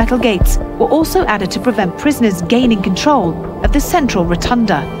ominous metal gates were also added to prevent prisoners gaining control of the central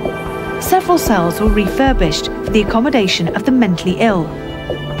rotunda. Several cells were refurbished for the accommodation of the mentally ill,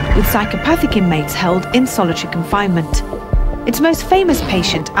 with psychopathic inmates held in solitary confinement. Its most famous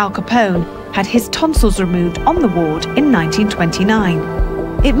patient, Al Capone, had his tonsils removed on the ward in 1929.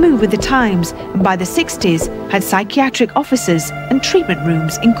 It moved with the times, and by the 60s had psychiatric offices and treatment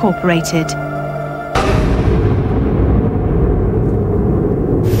rooms incorporated.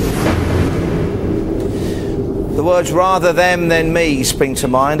 The words "rather them than me" spring to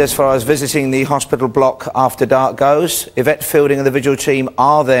mind as far as visiting the hospital block after dark goes. Yvette Fielding and the vigil team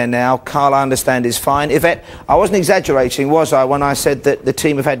are there now. Carl, I understand, is fine. Yvette, I wasn't exaggerating, was I, when I said that the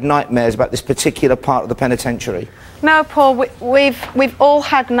team have had nightmares about this particular part of the penitentiary? No, Paul, we've all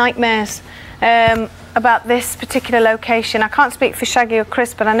had nightmares about this particular location. I can't speak for Shaggy or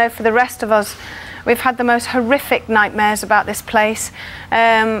Chris, but I know for the rest of us, we've had the most horrific nightmares about this place.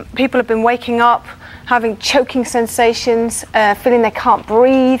 People have been waking up, having choking sensations, feeling they can't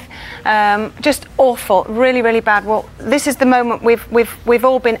breathe, just awful, really, really bad. Well, this is the moment we've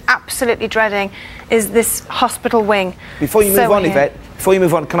all been absolutely dreading, is this hospital wing. Before you move on, Yvette,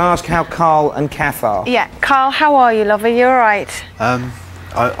 can I ask how Carl and Kath are? Yeah, Carl, how are you, lover? You all right? I'm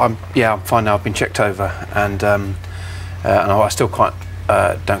fine now. I've been checked over, and I still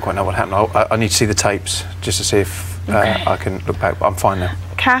don't quite know what happened. I need to see the tapes just to see if I can look back, but I'm fine now.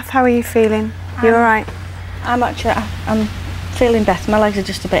 Kath, how are you feeling? You all right? I'm feeling better. My legs are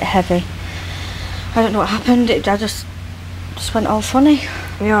just a bit heavy. I don't know what happened. I just went all funny.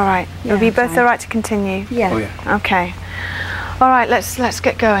 You're all right. Yeah, Are we both all right to continue? Yeah. Oh yeah. Okay. All right. Let's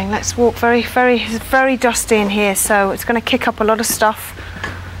get going. Let's walk. It's very dusty in here, so it's going to kick up a lot of stuff.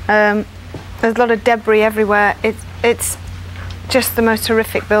 There's a lot of debris everywhere. It's just the most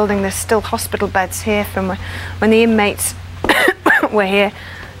horrific building. There's still hospital beds here from when the inmates were here.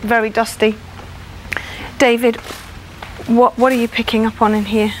 Very dusty. David, what are you picking up on in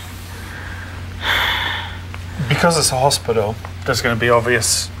here? Because it's a hospital, there's going to be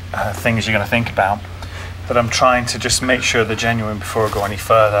obvious things you're going to think about, but I'm trying to just make sure they're genuine before I go any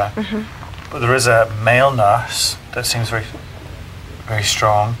further. But there is a male nurse that seems very, very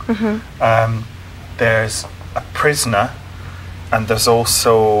strong. There's a prisoner, and there's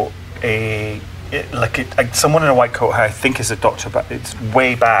also someone in a white coat who I think is a doctor, but it's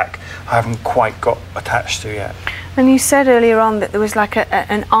way back. I haven't quite got attached to yet. And you said earlier on that there was like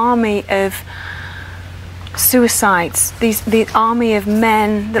an army of suicides, the army of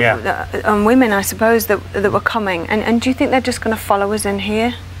men and women, I suppose, that were coming. And do you think they're just going to follow us in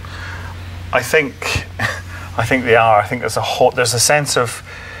here? I think they are. I think there's a sense of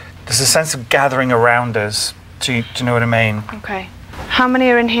gathering around us. Do you know what I mean? Okay. How many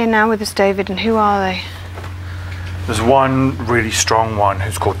are in here now with us, David, and who are they? There's one really strong one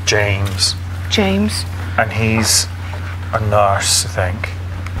who's called James. James. And he's a nurse, I think,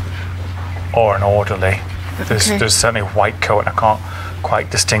 or an orderly. There's certainly a white coat, and I can't quite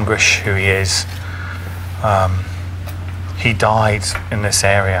distinguish who he is. He died in this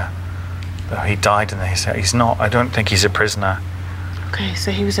area. He died in this area. He's not. I don't think he's a prisoner. Okay,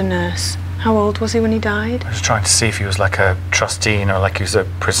 so he was a nurse. How old was he when he died? I was trying to see if he was like a trustee or like he was a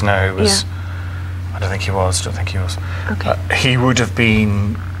prisoner who was... I don't think he was. Okay. He would have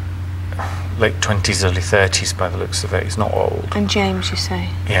been late 20s, early 30s by the looks of it. He's not old. And James, you say?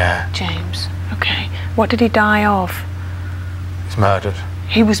 Yeah. James. Okay. What did he die of? He's murdered.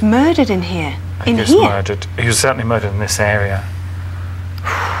 He was murdered in here? He was murdered. He was certainly murdered in this area.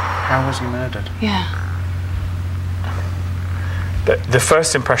 How was he murdered? Yeah. The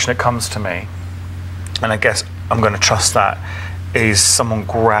first impression that comes to me, and I guess I'm going to trust that, is someone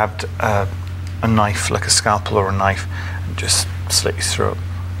grabbed a knife, like a scalpel or a knife, and just slit his throat.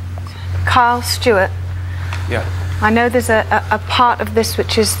 Carl Stewart. Yeah. I know there's a part of this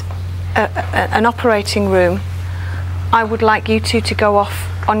which is an operating room. I would like you two to go off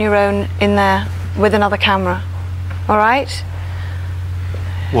on your own in there with another camera. All right?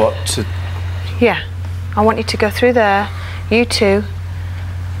 What? Yeah. I want you to go through there, you two,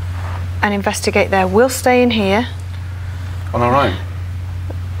 and investigate there. We'll stay in here. On our own?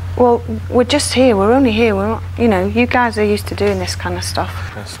 Well, we're just here. We're only here. We're not, you know, you guys are used to doing this kind of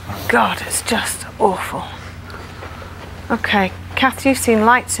stuff. God, it's just awful. Okay, Kath, you've seen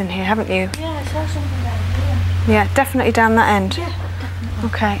lights in here, haven't you? Yeah, I saw something down here. Yeah, definitely down that end. Yeah, definitely.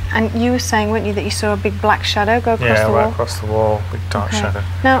 Okay, and you were saying, weren't you, that you saw a big black shadow go across the wall? Yeah, right across the wall, big dark shadow.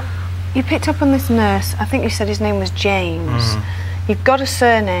 Now, you picked up on this nurse. I think you said his name was James. You've got a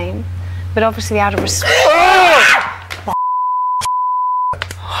surname, but obviously out of respect.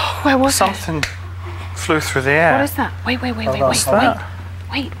 Where was Something flew through the air. What is that? Wait.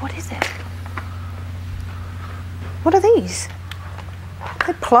 Wait, what is it? What are these? Are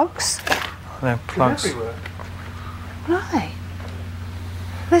they plugs? They're plugs. What are they?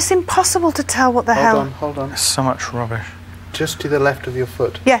 It's impossible to tell what the hell. Hold on. There's so much rubbish. Just to the left of your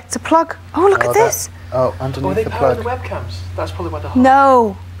foot. Yeah, it's a plug. Oh, look at this. Underneath the plug. the webcams? That's probably why the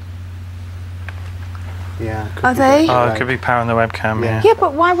No. Yeah. Are they? Oh, it could be powering the webcam. Yeah,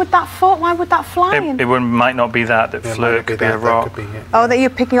 but why would that fall? Why would that fly? It might not be that flew. It could be a rock. Oh, that you're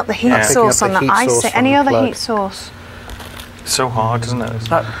picking up the heat source on that. I see. Any other plug. heat source? It's so hard, isn't it?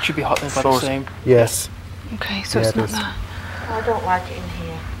 That should be hot by the same. Yes. Okay, so it's not that. I don't like it in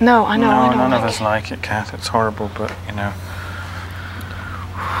here. No, I know. No, I don't none of like us it. like it, Kath. It's horrible, but you know.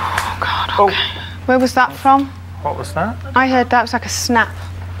 Oh God. Okay. Where was that from? What was that? I heard that was like a snap.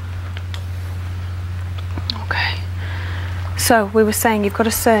 Okay. So we were saying you've got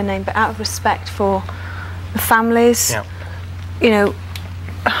a surname, but out of respect for the families, you know,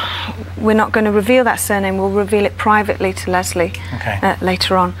 we're not going to reveal that surname. We'll reveal it privately to Leslie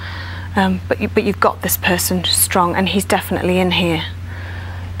later on. But you've got this person strong, and he's definitely in here.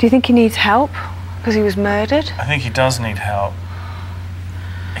 Do you think he needs help because he was murdered? I think he does need help.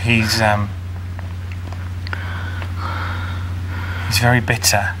 He's very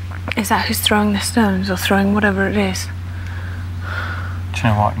bitter. Is that who's throwing the stones or throwing whatever it is? Do you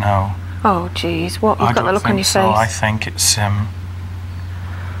know what? No. Oh, jeez. What? You've got the look on your face. I think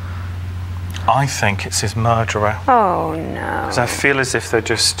it's his murderer. Oh no. Because I feel as if they're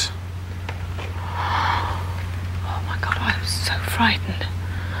just. Oh my God! I was so frightened.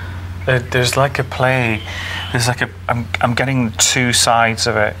 There's like a play. There's like a. I'm getting two sides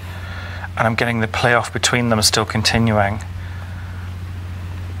of it, and I'm getting the play off between them still continuing.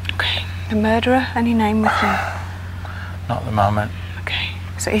 Okay. The murderer. Any name with him? Not at the moment. Okay.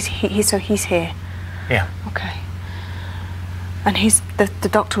 So he's here. Yeah. Okay. And the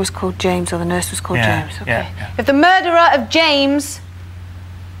doctor was called James, or the nurse was called James. Okay. Yeah. If the murderer of James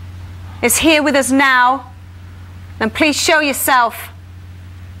is here with us now, then please show yourself.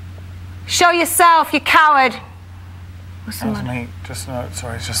 Show yourself, you coward. What's the matter?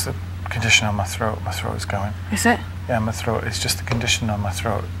 Sorry, it's just the condition on my throat. My throat is going. Is it? Yeah, my throat. It's just the condition on my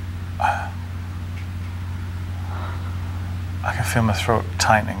throat. I can feel my throat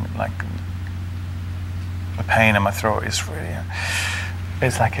tightening, like the pain in my throat is really.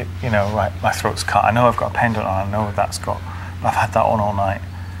 It's like it, right. My throat's cut. I know I've got a pendant on. I know I've had that on all night.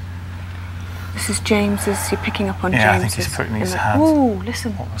 This is James's. You're picking up on James's. James's. Yeah, I think he's putting his hands. Ooh,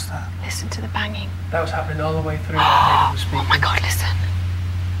 listen. What was that? Listen to the banging. That was happening all the way through while David was speaking. Oh my God, listen.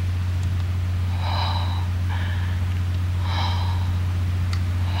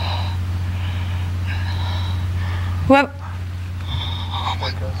 Well, oh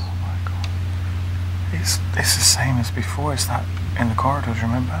my God. It's the same as before. It's that in the corridors,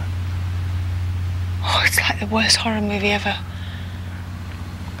 remember? Oh, it's like the worst horror movie ever.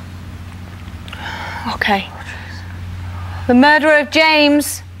 Okay. The murderer of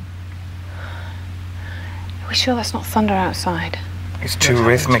James. Are we sure that's not thunder outside? It's too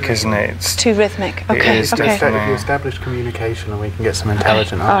rhythmic, isn't it? It's too rhythmic. Okay. It is, okay. If we establish communication and we can get some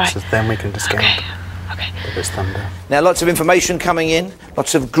intelligent answers, then we can discount. Okay. If it's thunder. Now, lots of information coming in,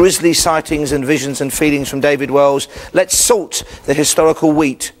 lots of grisly sightings and visions and feelings from David Wells. Let's sort the historical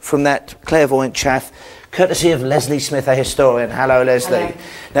wheat from that clairvoyant chaff, courtesy of Leslie Smith, a historian. Hello, Leslie. Hello.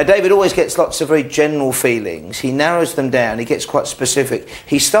 Now, David always gets lots of very general feelings. He narrows them down. He gets quite specific.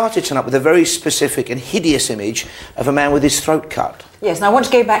 He started tonight with a very specific and hideous image of a man with his throat cut. Yes, and I want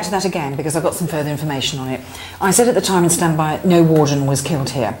to go back to that again because I've got some further information on it. I said at the time in standby, no warden was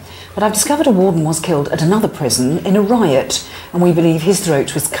killed here. But I've discovered a warden was killed at another prison in a riot, and we believe his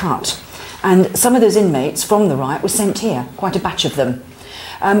throat was cut. And some of those inmates from the riot were sent here, quite a batch of them.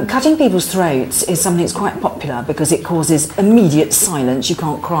 Cutting people's throats is something that's quite popular because it causes immediate silence. You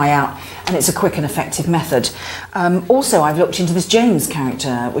can't cry out, and it's a quick and effective method. Also, I've looked into this James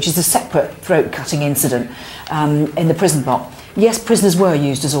character, which is a separate throat cutting incident in the prison block. Yes, prisoners were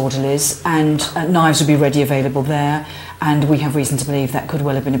used as orderlies, and knives would be ready available there, and we have reason to believe that could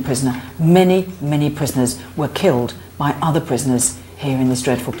well have been a prisoner. Many, many prisoners were killed by other prisoners here in this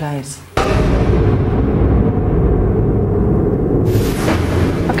dreadful place.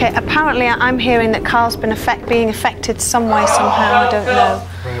 Okay, apparently I'm hearing that Carl's been being affected some way, somehow, I don't know.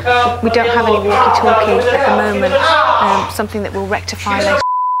 We don't have any walkie-talkie at the moment, something that will rectify later.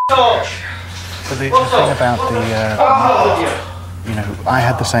 But the thing about I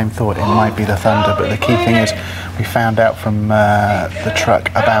had the same thought, it might be the thunder, but the key thing is we found out from the truck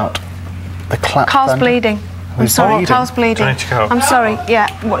about the clap Carl's thunder. bleeding. I'm sorry, Carl's bleeding. Do I need to go? I'm sorry, yeah.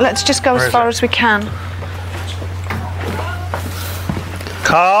 Well, let's just go as far as we can.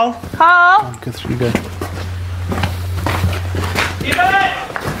 Carl? Carl? Go through, go.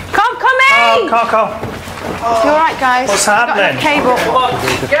 Come in! Carl. You alright, guys? What's We've got happening? a cable.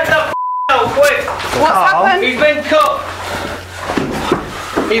 Get the f*** out quick! What's happened? He's been cut!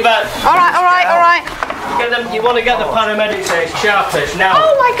 Yvette. Alright. You want to get the paramedics here, it's sharpish, now.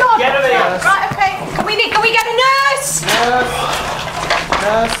 Oh my God! Get him here! Right, okay. Can we get a nurse?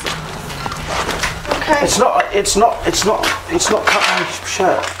 Nurse. Okay. It's not cut my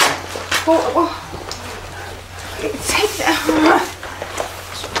shirt.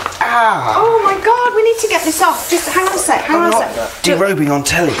 Oh my God, we need to get this off. Just hang on a sec, I'm not derobing on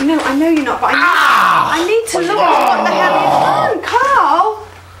telly. No, I know you're not, but I need to look at what the hell you've done, Carl.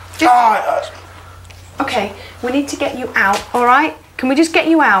 Okay, we need to get you out, all right? Can we just get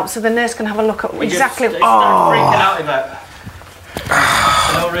you out so the nurse can have a look at exactly... He's freaking out about it.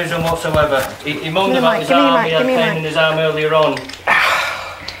 No reason whatsoever. He moaned about his arm, he had pain in his arm earlier on.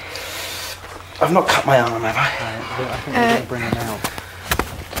 I've not cut my arm, have I? I think we're going to bring him out.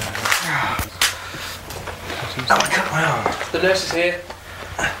 I cut my arm. The nurse is here.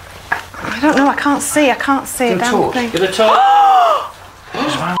 I don't know, I can't see a damn thing. Get a torch.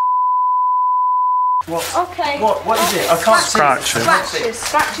 Okay. What is it? I can't Scratches.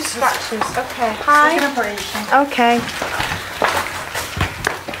 Scratches. Okay, hi. Okay.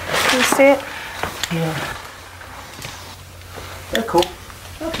 Can you see it? Yeah. They're cool.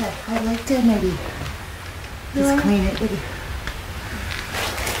 Okay, I'd like to maybe just clean it with you.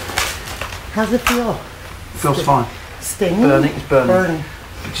 How's it feel? Feels fine. Stinging? Burning. It's burning.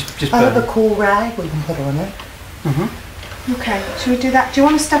 Just I have burning. a cool rag we can put on it. Okay, should we do that? Do you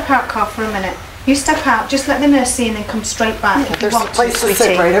want to step out, Carl, for a minute? You step out, just let the nurse see and then come straight back. There's a place to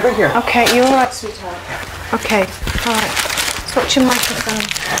sit right over here. Okay, you're all right, sweetheart. Okay, all right. Switch your microphone.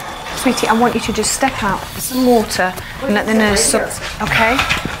 Sweetie, I want you to just step out for some water and let the nurse... Okay?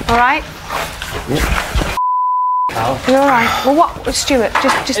 All right? You're all right. Well, what... Stuart,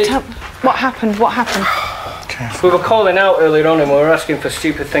 just tell... What happened? What happened? We were calling out earlier on and we were asking for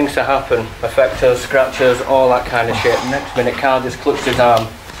stupid things to happen. Affect us, scratch us, all that kind of shit. Next minute, Carl just clutched his arm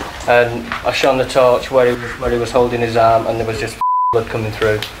and I shone the torch where he was holding his arm and there was just blood coming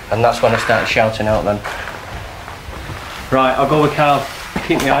through. And that's when I started shouting out then. Right, I'll go with Carl.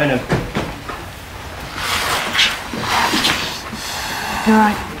 Keep me eye on him. You're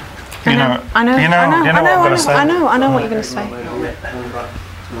right. I know what you're going to say.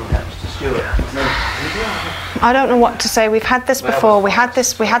 I don't know what to say. We've had this before. We had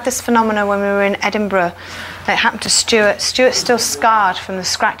this phenomena when we were in Edinburgh. It happened to Stuart. Stuart's still scarred from the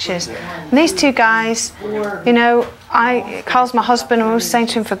scratches. And these two guys, you know, Carl's my husband, and I was saying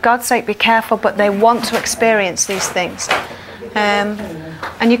to him, for God's sake, be careful, but they want to experience these things.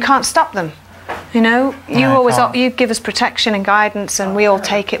 And you can't stop them. You know, you give us protection and guidance and we all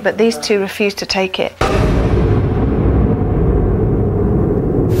take it, but these two refuse to take it.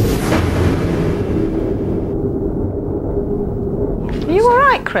 Are you all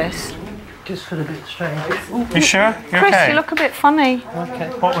right, Chris? Just feel a bit strange. You sure? You're Chris, okay? you look a bit funny. Okay.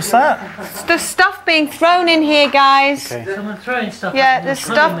 What was that? There's stuff being thrown in here, guys. Okay. Someone throwing stuff. Yeah, there's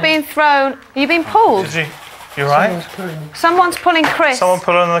stuff being thrown. Are you being pulled? You right? Someone's pulling Chris. Someone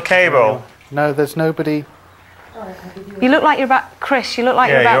pulling on the cable. No, there's nobody. You look like you're about... Chris, you look like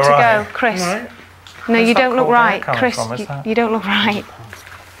you're about to go. Chris. Right. No, you don't look right. Chris, from, you don't look right.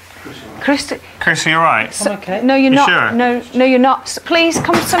 Chris, are you right? So, okay. No, you're not. Sure? No, you're not. Please,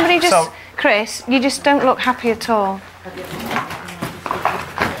 come, somebody just... Chris, you just don't look happy at all.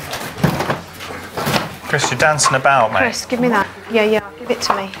 Chris, you're dancing about, mate. Chris, give me that. Yeah, give it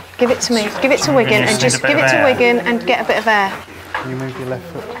to me. Give it to me. Give it to Wigan and just give it to Wigan and get a bit of air. Can you move your left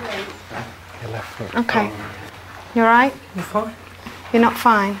foot? Your left foot. Okay. You all right? You're fine. You're not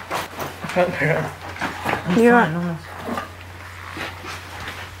fine. You're right.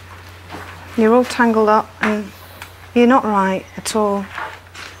 You're all tangled up and you're not right at all.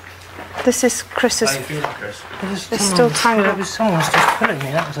 This is Chris's... How do you feel, Chris? It's still tangled. Someone's just pulling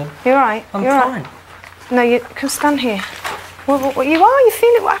me, that was all. You're right. I'm You're fine. Right. No, you can stand here. What you are? You feel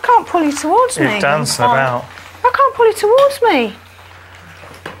it? I can't pull you towards me. You're dancing about. I can't pull you towards me.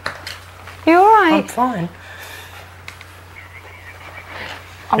 You all right? I'm fine.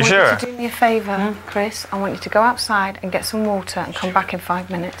 I want sure? you to do me a favour, Chris. I want you to go outside and get some water and come back in 5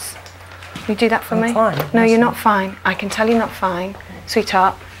 minutes. Will you do that for me? Fine. No, you're not fine. I can tell you're not fine.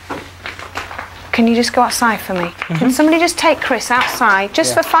 Sweetheart, can you just go outside for me? Can somebody just take Chris outside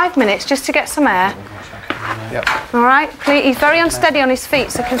just for 5 minutes, just to get some air? Yep. All right, please. He's very unsteady on his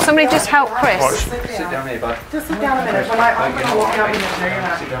feet, so can somebody just help Chris? Sit down here, bud. Just sit down a minute. I'm going to walk out in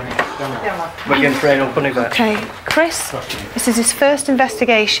We're getting trained on funny back. Okay, Chris, this is his first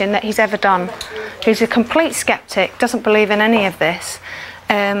investigation that he's ever done. He's a complete sceptic, doesn't believe in any of this.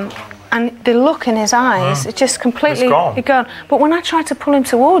 And the look in his eyes, it's just completely gone. But when I tried to pull him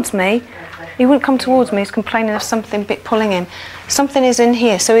towards me, he wouldn't come towards me. He's complaining of something bit pulling him. Something is in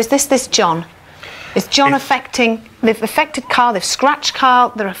here. So is this John? Is John affecting... They've affected Carl, they've scratched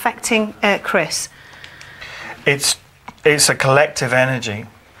Carl, they're affecting Chris. It's a collective energy.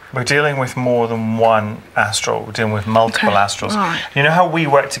 We're dealing with more than one astral. We're dealing with multiple astrals. Right. You know how we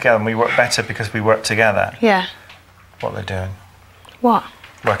work together and we work better because we work together? Yeah. What they're doing. What?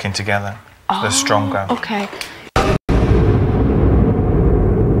 Working together. They're stronger. Okay.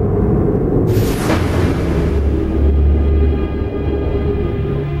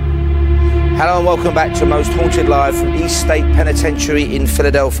 Hello and welcome back to Most Haunted Live from East State Penitentiary in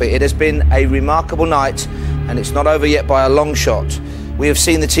Philadelphia. It has been a remarkable night and it's not over yet by a long shot. We have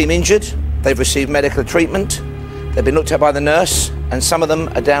seen the team injured, they've received medical treatment, they've been looked at by the nurse, and some of them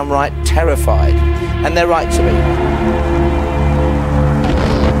are downright terrified. And they're right to be.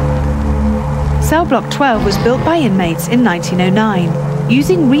 Cell Block 12 was built by inmates in 1909,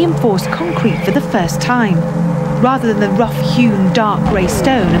 using reinforced concrete for the first time, rather than the rough-hewn dark grey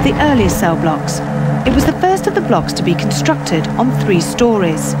stone of the earlier cell blocks. It was the first of the blocks to be constructed on 3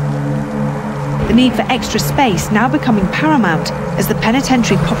 stories. The need for extra space now becoming paramount as the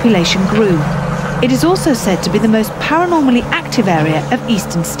penitentiary population grew. It is also said to be the most paranormally active area of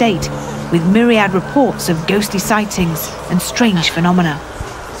Eastern State, with myriad reports of ghostly sightings and strange phenomena.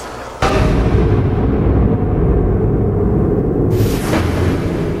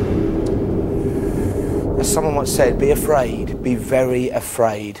 As someone once said, be afraid, be very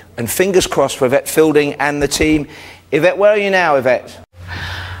afraid. And fingers crossed for Yvette Fielding and the team. Yvette, where are you now, Yvette?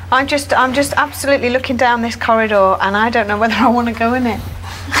 I'm just absolutely looking down this corridor, and I don't know whether I want to go in it.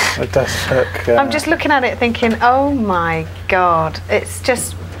 It does look... I'm just looking at it thinking, oh my God, it's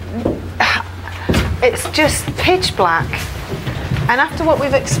just pitch black. And after what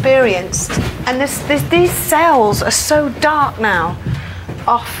we've experienced, and these cells are so dark now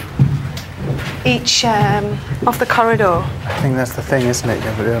off the corridor. I think that's the thing, isn't it?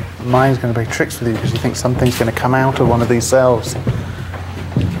 Your mind's going to play tricks with you because you think something's going to come out of one of these cells.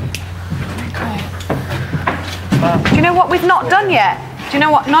 Okay. Do you know what we've not done yet? Do you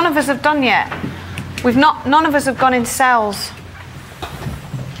know what none of us have done yet? None of us have gone in cells.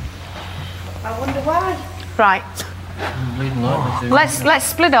 I wonder why. Right. Let's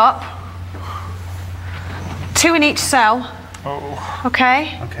split up. 2 in each cell. Oh.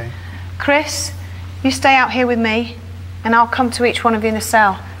 Okay? Okay. Chris, you stay out here with me, and I'll come to each one of you in a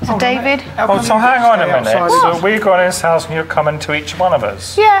cell. So David... Oh, so hang on a minute. What? So we got in this house and you're coming to each one of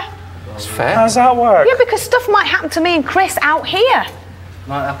us? Yeah. That's fair. How's that work? Yeah, because stuff might happen to me and Chris out here.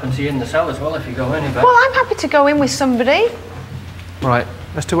 Might happen to you in the cell as well if you go in. Well, I'm happy to go in with somebody. Right,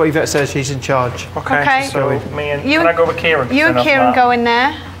 let's do what Yvette says, she's in charge. Okay. So me and... Can I go with Kieran? You and Kieran go in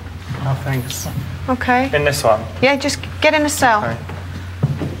there. Oh, thanks. Okay. In this one? Yeah, just get in a cell. Okay.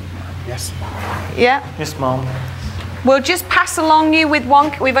 Yes. Yeah. Yes, Mum. We'll just pass along you with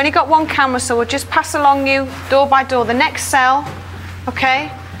one... We've only got one camera, so we'll just pass along you door by door. The next cell,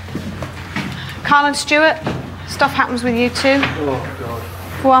 okay? Carl and Stuart, stuff happens with you too. Oh, God.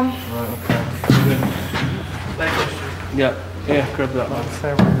 Go on. Right, okay. Yeah, grab that one.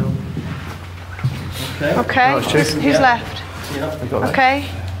 Okay. Okay, who's left? Yeah. Okay.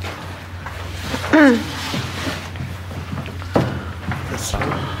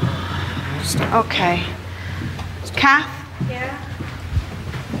 Okay. Kath? Yeah.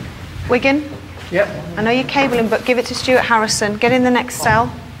 Wigan? Yep. I know you're cabling, but give it to Stuart Harrison. Get in the next cell.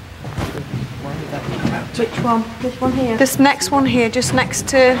 Which one? This one here? This next one here, just next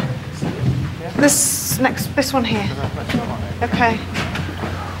to this one here. Okay.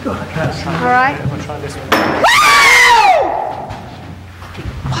 All right.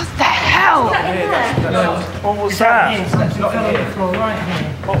 What the hell? What was that?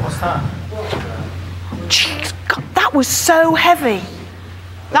 What was that? Jeez, God, that was so heavy.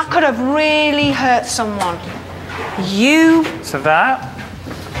 That could have really hurt someone. You... So that?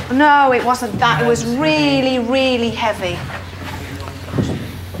 No, it wasn't that. It was really, really heavy.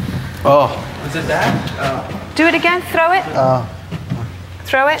 Oh. Was it that? Do it again. Throw it.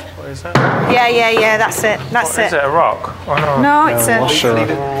 Throw it. What is that? Yeah. That's it. That's Is it a rock? Or no? No, it's a washer.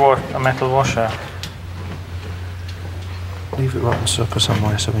 A metal washer. Leave it right on supper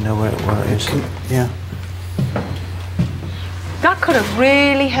somewhere so we know where it is. Yeah. That could have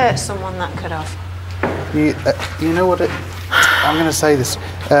really hurt someone. That could have. You know what? I'm going to say this.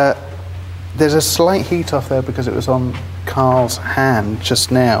 There's a slight heat off there because it was on Carl's hand just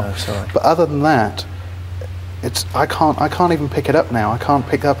now. Oh, sorry. But other than that, I can't even pick it up now. I can't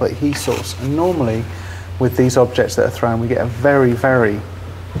pick up a heat source. And normally, with these objects that are thrown, we get a very, very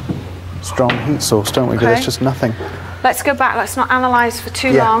strong heat source, don't we? But there's just nothing. Let's go back. Let's not analyse for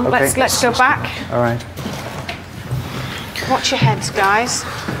too long. Okay. Let's go back. All right. Watch your heads, guys.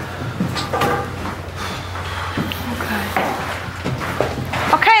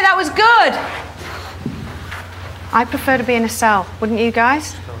 Okay, that was good. I prefer to be in a cell, wouldn't you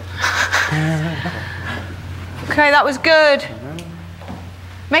guys? Okay, that was good.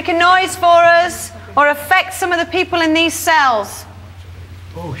 Make a noise for us or affect some of the people in these cells.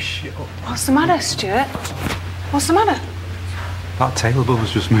 Oh, shit. What's the matter, Stuart? What's the matter? That table above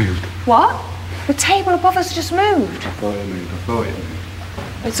us just moved. What? The table above us just moved. I thought it moved.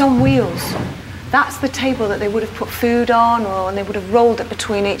 It's on wheels. That's the table that they would have put food on, and they would have rolled it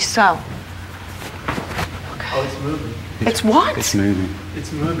between each cell. Okay. Oh, it's moving. It's what? It's moving.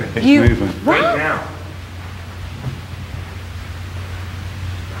 It's moving. It's moving. What? Right now.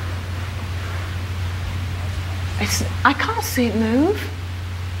 I can't see it move.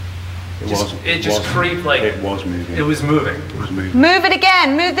 It just creeped like... It was moving. It was moving. It was moving. Move it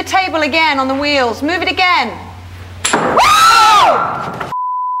again. Move the table again on the wheels. Move it again. Woo!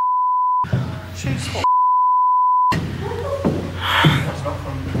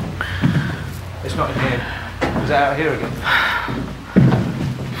 It's not in here. Is it out here again?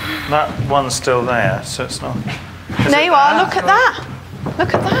 That one's still there, so it's not... There you are. Look at that.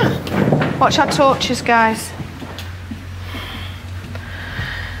 Look at that. Watch our torches, guys.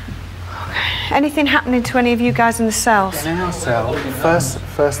 Anything happening to any of you guys in the cells? In our cell,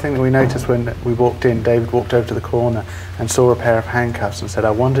 first thing that we noticed when we walked in, David walked over to the corner and saw a pair of handcuffs and said,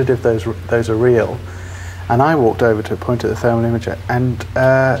 I wondered if those are real. And I walked over to point at the thermal imager, and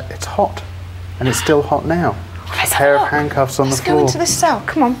it's hot, and it's still hot now. A pair of handcuffs on the floor. Let's go into this cell.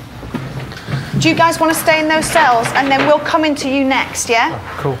 Come on. Do you guys want to stay in those cells, and then we'll come into you next? Yeah.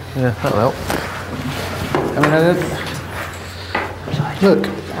 Oh, cool. Yeah, that'll help. I mean, look.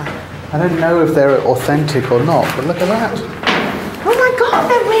 I don't know if they're authentic or not, but look at that. Oh my God,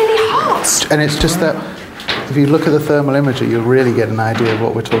 they're really hot. And it's just that if you look at the thermal imager, you'll really get an idea of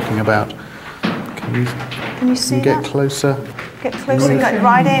what we're talking about. Can you see get that? closer? Get closer, get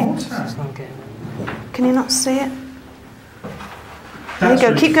right in. Can you not see it? There you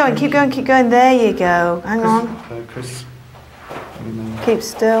go, keep going, keep going, keep going. There you go. Hang on. Focus. Keep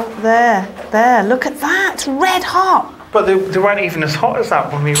still. There, there. Look at that. Red hot. But they weren't even as hot as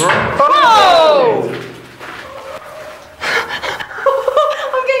that when we were... Oh!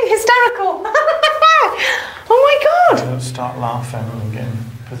 I'm getting hysterical. Oh my God. Don't start laughing and getting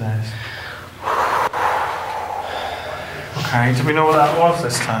possessed. Okay, do we know what that was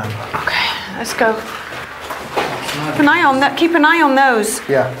this time? Okay, let's go. Keep an eye on that. Keep an eye on those.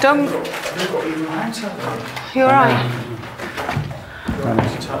 Yeah. Don't. You're right.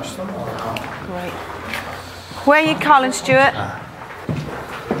 Touch them. Great. Where are you, Carl and Stuart?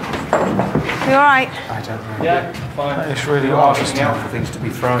 You all right? I don't know. Yeah, fine. It's really hard just now for things to be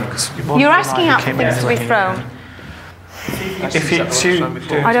thrown. You're asking out for things to be thrown. If it's you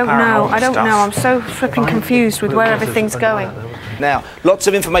doing I don't know. I don't stuff. know. I'm so flipping confused with where everything's going. Now, lots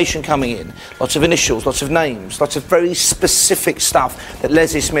of information coming in, lots of initials, lots of names, lots of very specific stuff that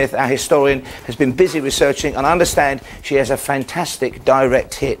Leslie Smith, our historian, has been busy researching, and I understand she has a fantastic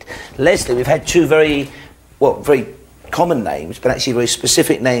direct hit. Leslie, we've had two very common names, but actually very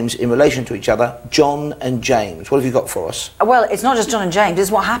specific names in relation to each other, John and James. What have you got for us? Well, it's not just John and James,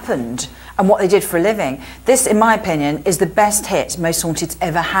 it's what happened and what they did for a living. This, in my opinion, is the best hit Most Haunted's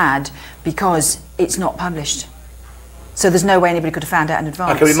ever had because it's not published. So there's no way anybody could have found out in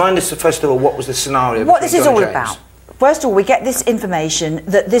advance. Okay, remind us, first of all, what was the scenario? What this is John all and James? about. First of all, we get this information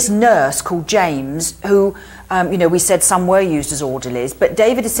that this nurse called James, who, you know, we said some were used as orderlies, but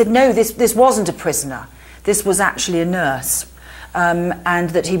David has said, no, this wasn't a prisoner. This was actually a nurse, and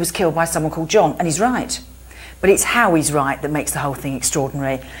that he was killed by someone called John, and he's right. But it's how he's right that makes the whole thing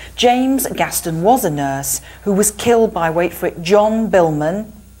extraordinary. James Gaston was a nurse who was killed by, wait for it, John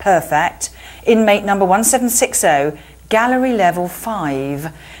Billman, perfect, inmate number 1760, gallery level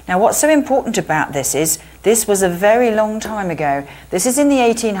 5. Now what's so important about this is, this was a very long time ago. This is in the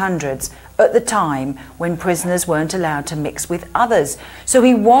 1800s, at the time when prisoners weren't allowed to mix with others. So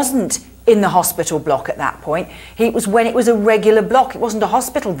he wasn't in the hospital block at that point. It was when it was a regular block. It wasn't a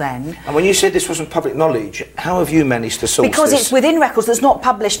hospital then. And when you said this wasn't public knowledge, how have you managed to source because this? It's within records that's not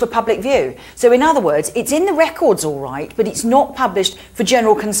published for public view. So in other words, it's in the records all right, but it's not published for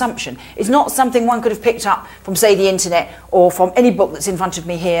general consumption. It's not something one could have picked up from, say, the internet or from any book that's in front of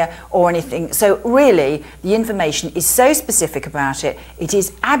me here or anything. So really, the information is so specific about it, it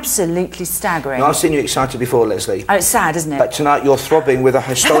is absolutely staggering. Now, I've seen you excited before, Leslie. And it's sad, isn't it? But tonight you're throbbing with a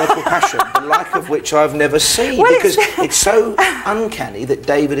historical passion, the like of which I've never seen. Well, because it's so uncanny that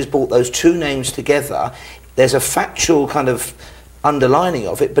David has brought those two names together. There's a factual kind of underlining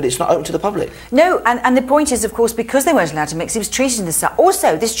of it, but it's not open to the public. No, and the point is, of course, because they weren't allowed to mix, he was treated in the cell.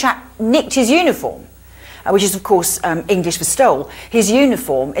 Also, this chap nicked his uniform, which is, of course, English for stole, his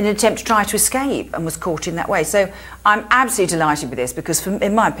uniform in an attempt to try to escape, and was caught in that way. So I'm absolutely delighted with this, because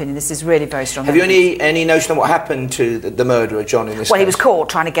in my opinion, this is really very strong. Have you any notion of what happened to the murderer, John, in this Well, case? he was caught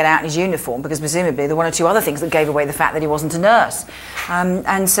trying to get out in his uniform, because presumably there were one or two other things that gave away the fact that he wasn't a nurse.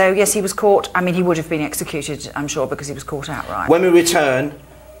 And so, yes, he was caught. I mean, he would have been executed, I'm sure, because he was caught outright. When we return,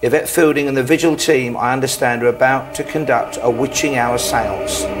 Yvette Fielding and the Vigil team, I understand, are about to conduct a witching hour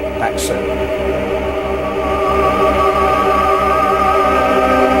seance. Back soon.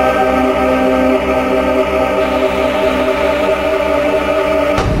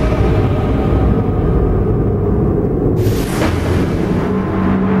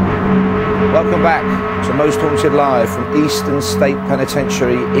 Welcome back to Most Haunted Live from Eastern State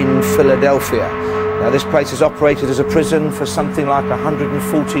Penitentiary in Philadelphia. Now, this place has operated as a prison for something like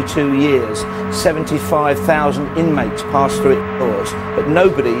 142 years. 75,000 inmates passed through its doors, but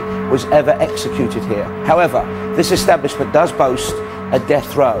nobody was ever executed here. However, this establishment does boast a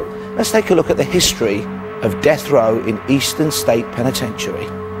death row. Let's take a look at the history of death row in Eastern State Penitentiary.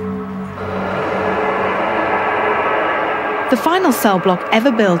 The final cell block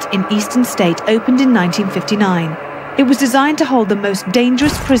ever built in Eastern State opened in 1959. It was designed to hold the most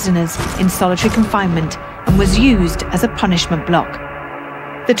dangerous prisoners in solitary confinement and was used as a punishment block.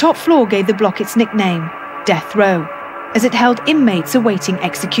 The top floor gave the block its nickname, Death Row, as it held inmates awaiting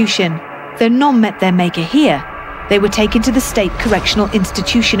execution. Though none met their maker here, they were taken to the State Correctional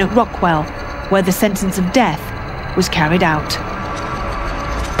Institution at Rockwell, where the sentence of death was carried out.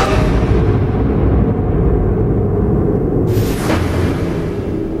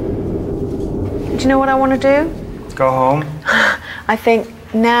 Do you know what I want to do? Go home. I think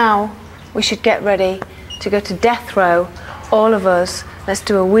now we should get ready to go to death row, all of us. Let's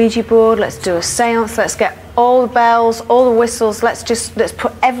do a Ouija board, let's do a seance, let's get all the bells, all the whistles, let's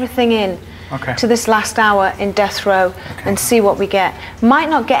put everything in to this last hour in death row and see what we get. Might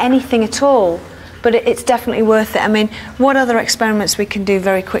not get anything at all, but it's definitely worth it. I mean, what other experiments we can do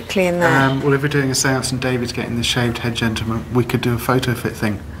very quickly in there? Well, if we're doing a seance and David's getting the shaved head gentleman, we could do a photo fit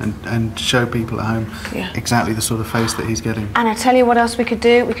thing and show people at home exactly the sort of face that he's getting. And I tell you what else we could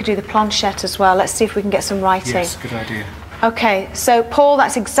do? We could do the planchette as well. Let's see if we can get some writing. Yes, good idea. Okay, so Paul,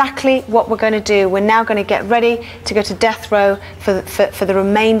 that's exactly what we're going to do. We're now going to get ready to go to death row for the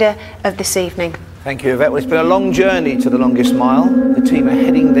remainder of this evening. Thank you, Yvette. Well, it's been a long journey to the longest mile. The team are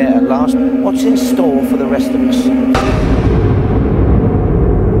heading there at last. What's in store for the rest of us?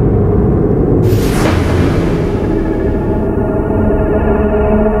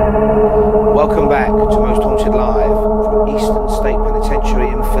 Welcome back to Most Haunted Live from Eastern State Penitentiary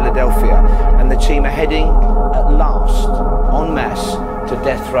in Philadelphia. And the team are heading at last, en masse, to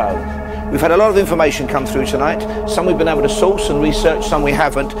death row. We've had a lot of information come through tonight. Some we've been able to source and research, some we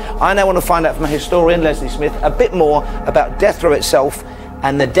haven't. I now want to find out from a historian, Leslie Smith, a bit more about death row itself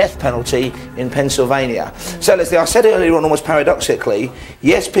and the death penalty in Pennsylvania. So Leslie, I said earlier on, almost paradoxically,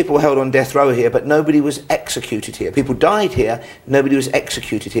 yes, people were held on death row here, but nobody was executed here. People died here, nobody was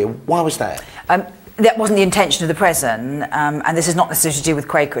executed here. Why was that? That wasn't the intention of the prison, and this is not necessarily to do with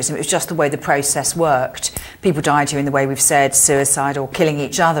Quakerism, it was just the way the process worked. People died here in the way we've said, suicide or killing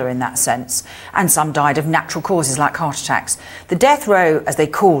each other in that sense, and some died of natural causes like heart attacks. The death row, as they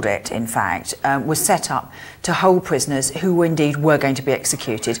called it, in fact, was set up to hold prisoners who indeed were going to be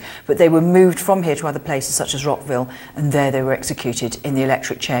executed, but they were moved from here to other places such as Rockville, and there they were executed in the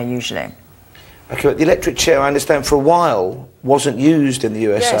electric chair usually. Okay, but the electric chair, I understand, for a while wasn't used in the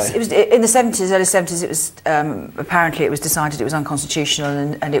USA. Yes, it was in the 70s, early 70s. It was apparently it was decided it was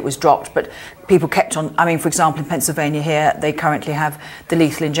unconstitutional and it was dropped. But people kept on. I mean, for example, in Pennsylvania here, they currently have the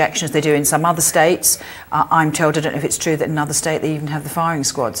lethal injections. They do in some other states. I'm told, I don't know if it's true, that in another state they even have the firing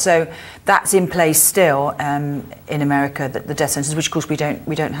squad. So that's in place still in America. The death sentence, which of course we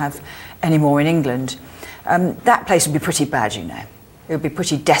don't have anymore in England. That place would be pretty bad, you know. It would be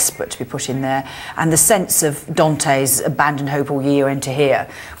pretty desperate to be put in there, and the sense of Dante's abandon hope all ye who enter here,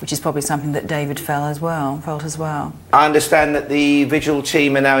 which is probably something that David felt as well. I understand that the vigil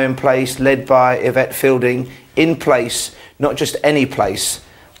team are now in place, led by Yvette Fielding, in place, not just any place.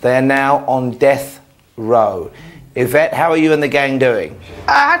 They are now on death row. Yvette, how are you and the gang doing?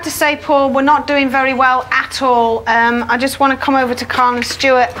 I have to say, Paul, we're not doing very well at all. I just want to come over to Carl and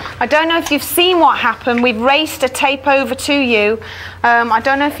Stuart. I don't know if you've seen what happened. We've raced a tape over to you. I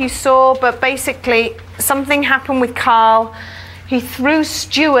don't know if you saw, but basically something happened with Carl. He threw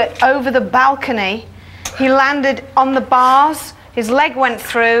Stuart over the balcony. He landed on the bars. His leg went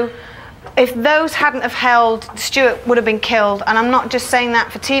through. If those hadn't have held, Stuart would have been killed. And I'm not just saying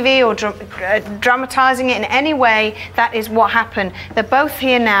that for TV or dramatising it in any way. That is what happened. They're both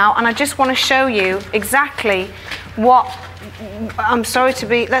here now, and I just want to show you exactly what... I'm sorry to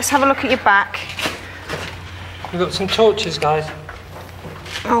be... Let's have a look at your back. We've got some torches, guys.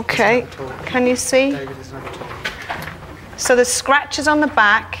 Okay, can you see? So there's scratches on the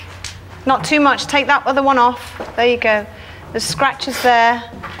back. Not too much. Take that other one off. There you go. There's scratches there.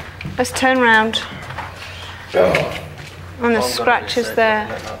 Let's turn round. And the scratches there.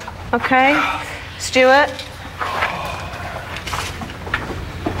 Okay. Stuart.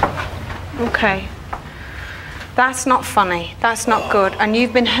 Okay. That's not funny. That's not good. And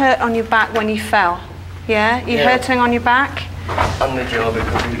you've been hurt on your back when you fell. Yeah? You're hurting on your back? On the jaw,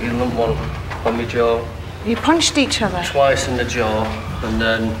 because you lumped one on my jaw. You punched each other? Twice in the jaw, and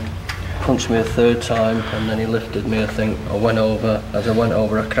then punched me a third time, and then he lifted me, I think. As I went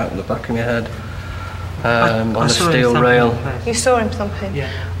over, I cracked the back of my head on a steel rail. You saw him thumping?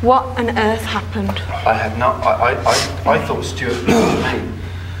 Yeah. What on earth happened? I had not. I thought Stuart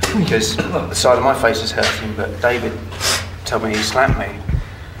punched me because the side of my face is hurting, but David told me he slapped me.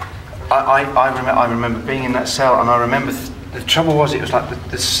 I remember being in that cell, and I remember the trouble was it was like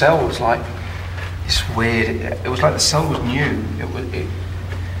the cell was like it's weird. It was like the cell was new.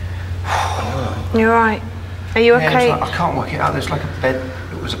 You're right. Are you okay? Yeah, I can't work it out. There's like a bed.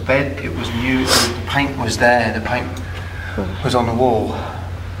 It was a bed. It was new. The paint was there. The paint was on the wall.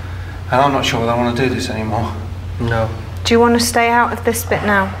 And I'm not sure whether I want to do this anymore. No. Do you want to stay out of this bit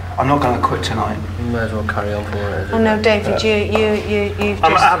now? I'm not going to quit tonight. You may as well carry on for it. Oh no, David, you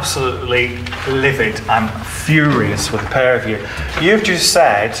I'm absolutely livid. I'm furious with the pair of you. You've just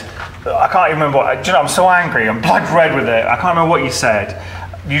said, I can't even remember what, you know, I'm so angry, I'm blood red with it. I can't remember what you said.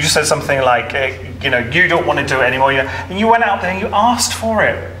 You just said something like, you know, you don't want to do it anymore. And you went out there and you asked for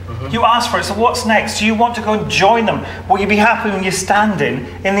it. You asked for it, so what's next? Do you want to go and join them? Will you be happy when you're standing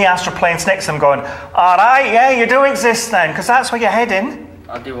in the astral planes next to them going, all right, yeah, you do exist then, because that's where you're heading?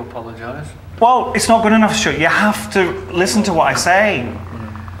 I do apologise. Well, it's not good enough, Stuart. You have to listen to what I say.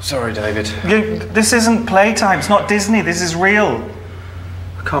 Sorry, David. This isn't playtime. It's not Disney. This is real.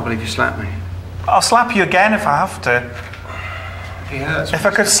 I can't believe you slapped me. I'll slap you again if I have to. Yeah, if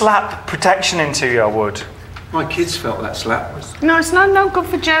I could slap protection into you, I would. My kids felt that slap. No, it's no good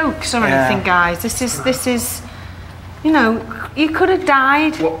for jokes or anything, guys. This is, you know, you could have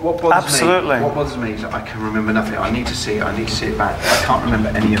died. What bothers Absolutely. me? What bothers me is that I can remember nothing. I need to see it. I need to see it back. I can't remember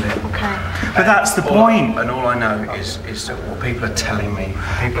any of it. Okay. But that's the point. And all I know is that what people are telling me.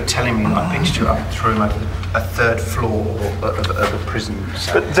 People are telling me that I picked you up and threw him over a third floor of a prison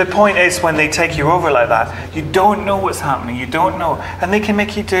cell. But the point is, when they take you over like that, you don't know what's happening. You don't know, and they can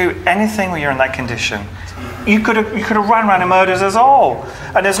make you do anything when you're in that condition. You could have run around and murdered us all,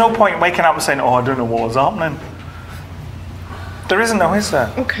 and there's no point in waking up and saying, "Oh, I don't know what was happening." There isn't, though, is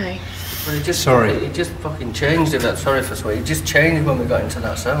there? Okay. But it just, Sorry. It just fucking changed. If that's sorry for swearing. It just changed when we got into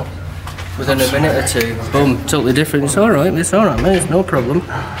that cell. Within a minute or two, boom, totally different. It's all right, mate. It's no problem.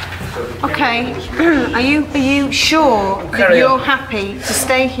 Okay. Are you sure that you're happy to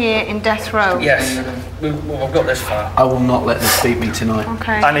stay here in death row? Yes. I've got this far. I will not let this beat me tonight.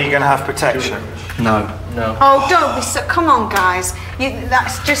 Okay. And are you going to have protection? No. No. Oh, don't be so. Come on, guys.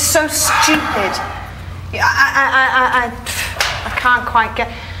 That's just so stupid. I can't quite get.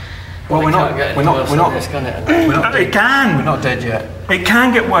 Well, we're not. It can. We're not dead yet. It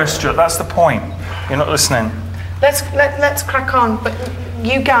can get worse, Stuart. That's the point. You're not listening. Let's crack on. But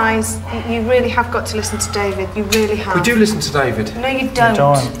you guys, you really have got to listen to David. You really have. We do listen to David. No, you don't.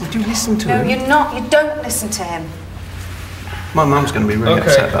 We do listen to him. No, you're not. You don't listen to him. My mum's going to be really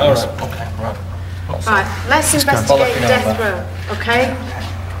upset about this. Okay, right. Right, let's investigate death row, okay?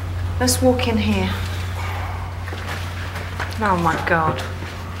 Let's walk in here. Oh my God.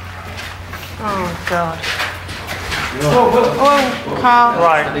 Oh God. Oh, Carl.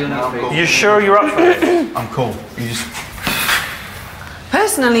 Right. You sure you're up for it? I'm cool. You just.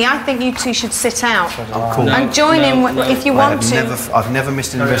 Personally, I think you two should sit out. I'm cool. And join in if you want to. I've never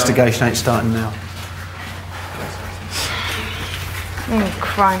missed an investigation. Ain't starting now.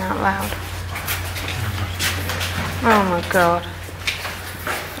 Crying out loud. Oh my God.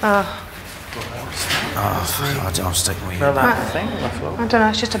 I'm sticking with you. I don't know,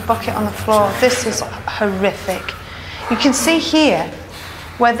 it's just a bucket on the floor. This is horrific. You can see here,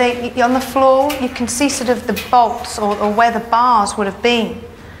 where on the floor, you can see sort of the bolts or where the bars would have been,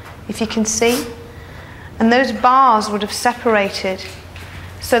 if you can see. And those bars would have separated.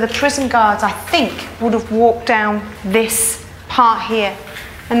 So the prison guards, I think, would have walked down this part here.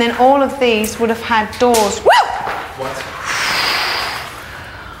 And then all of these would have had doors. Woo!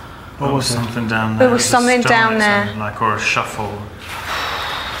 What was something down there? There was something down there. Like, or a shuffle.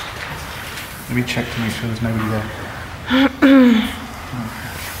 Let me check to make sure there's nobody there.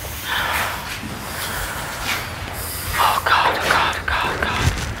 Oh God, God, God, God.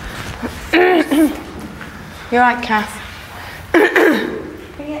 You're right, Kath. You're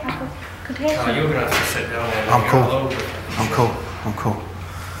going to have to sit down there. I'm cool. I'm cool.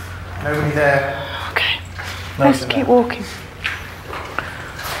 Nobody there. Okay. Let's keep walking.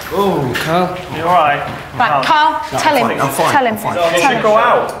 Oh, Carl. You alright? Right, Carl, tell him. I'm fine. Tell him. I'm fine. You should go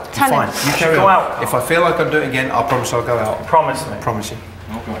out. Tell him. Fine. You should go out. If I feel like I'm doing it again, I promise I'll go out. Promise me. Promise you.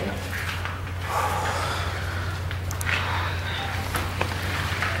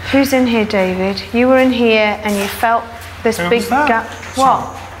 Who's in here, David? You were in here and you felt this Who big was that? gap.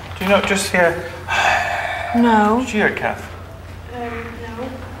 What? Do you not just hear? No. Did you hear it, Kath? No.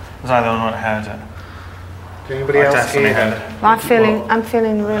 Was I the only one that heard it? Did anybody I else definitely hear heard that? I'm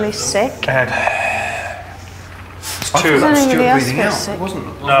feeling really sick. Ed. It's two of Does us. anybody else breathing feel out. sick? It wasn't.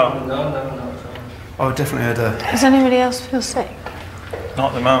 No. I definitely heard a. Does anybody else feel sick?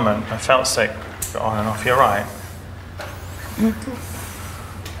 Not at the moment. I felt sick on and off. You're right.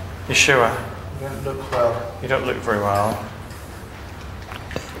 You sure? You don't look well. You don't look very well.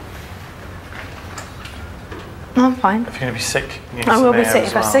 No, I'm fine. If you're going to be sick, you need I will be some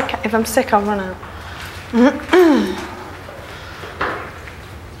sick. air as well. If I'm sick, I'll run out.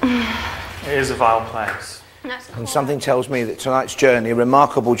 It is a vile place. And something tells me that tonight's journey, a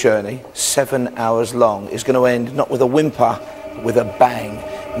remarkable journey, 7 hours long, is going to end not with a whimper, but with a bang.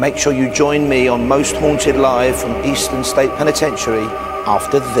 Make sure you join me on Most Haunted Live from Eastern State Penitentiary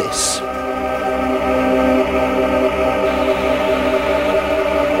after this.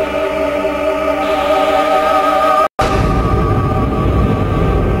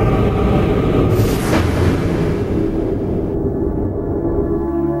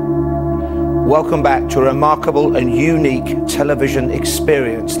 Welcome back to a remarkable and unique television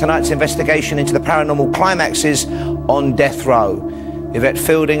experience. Tonight's investigation into the paranormal climaxes on death row. Yvette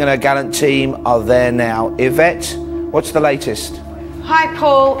Fielding and her gallant team are there now. Yvette, what's the latest? Hi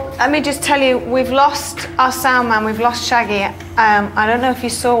Paul, let me just tell you, we've lost our sound man, we've lost Shaggy. I don't know if you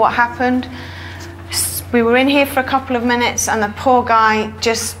saw what happened. We were in here for a couple of minutes and the poor guy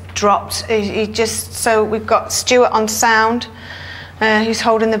just dropped. So we've got Stuart on sound, who's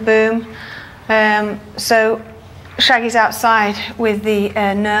holding the boom. So Shaggy's outside with the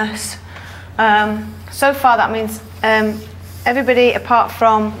nurse. So far that means everybody apart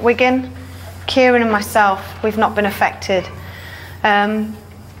from Wigan, Kieran and myself, we've not been affected.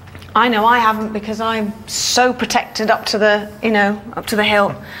 I know I haven't because I'm so protected up to the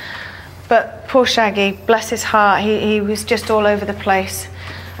hill. But poor Shaggy, bless his heart, he was just all over the place.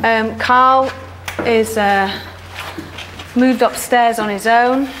 Carl is moved upstairs on his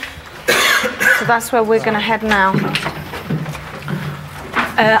own. So that's where we're going to head now.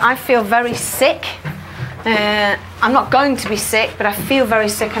 I feel very sick. I'm not going to be sick, but I feel very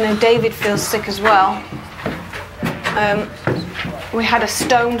sick. I know David feels sick as well. We had a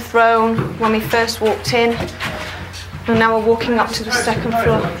stone thrown when we first walked in, and now we're walking up to the second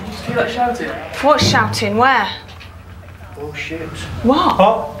floor. Did you hear that shouting? What's shouting? Where? Oh shit. What?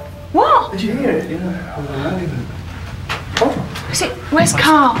 Oh. What? Did you hear it? Yeah. Is it? Where's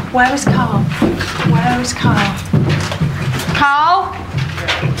Carl? Where is Carl? Where is Carl? Carl?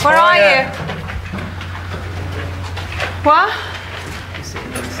 Where are you? What?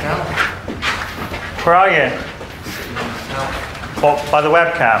 Where are you? What, by the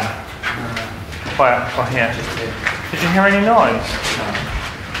webcam? Where? Oh, here. Did you hear any noise?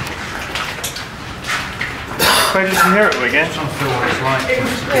 Where did you hear it, Wigan? I'm trying to feel what it's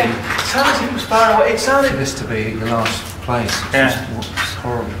like. It sounded this to be your last place. It's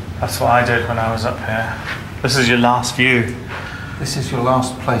horrible. That's what I did when I was up here. This is your last view. This is your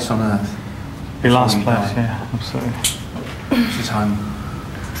last place on Earth. Your last place, yeah, absolutely. This is home.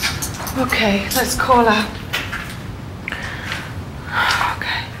 Okay, let's call out.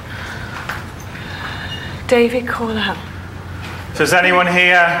 Okay. David, call out. If there's anyone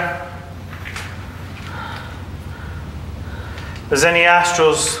here, there's any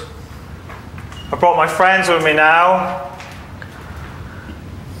astrals, I brought my friends with me now.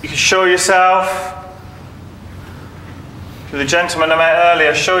 You can show yourself. To the gentleman I met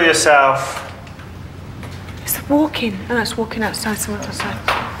earlier, show yourself. It's walking. Oh, it's walking outside. Someone's outside.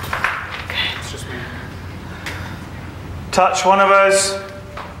 Okay. It's just me. Touch one of us.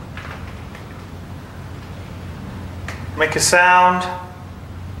 Make a sound.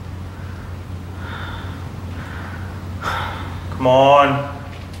 Come on.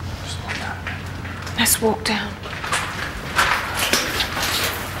 Just walk down. Let's walk down.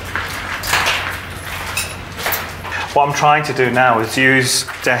 What I'm trying to do now is use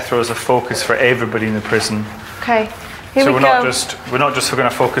death row as a focus for everybody in the prison. Okay. Here so we we're go. not just going to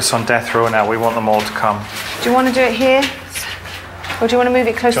focus on death row now. We want them all to come. Do you want to do it here, or do you want to move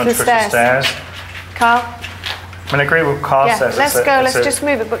it close to the stairs? Carl. I mean, I agree with Carl says. Let's go. Let's just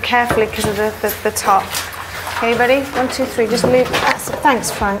move it, but carefully because of the top. Okay, ready? 1, 2, 3. Just move. Thanks,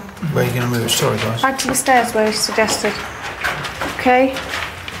 Frank. Where are you going to move it? Sorry, guys. Back to the stairs where he suggested. Okay.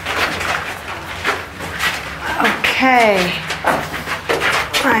 Okay.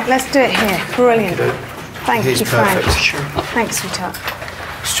 Right, let's do it here. Brilliant. Thank you, Frank. Thanks, sweetheart.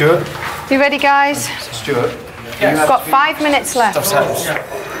 Stuart? You ready, guys? Stuart? We've got 5 minutes left.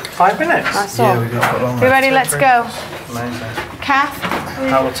 5 minutes? That's all. Yeah, we've got a long You ready? Let's go. Amazing. Kath?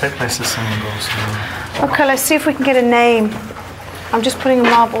 That will take place as someone goes. Okay, let's see if we can get a name. I'm just putting a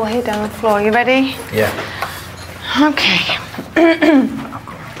marble here down on the floor. You ready? Yeah. Okay.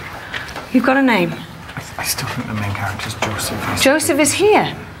 You've got a name? I still think the main character is Joseph. Joseph is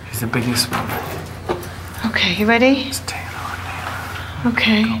here. He's the biggest one. Okay, you ready? It's Taylor.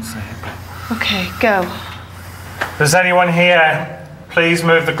 Okay. Can't say it, but... Okay, go. Does anyone here please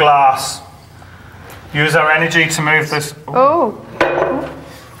move the glass? Use our energy to move this. Oh.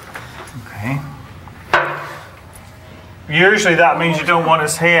 Okay. Usually that means you don't want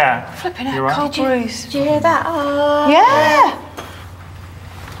us here. Flipping You're out, right. cold breeze. Did you hear that? Oh. Yeah.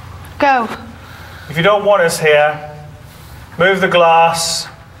 Go. If you don't want us here, move the glass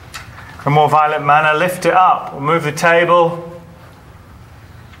in a more violent manner, lift it up, or move the table.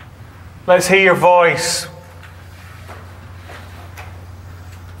 Let's hear your voice.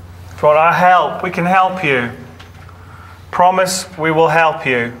 If you want our help, we can help you. Promise we will help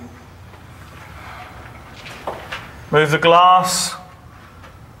you. Move the glass.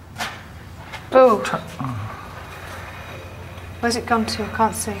 Oh. Where's it gone to? I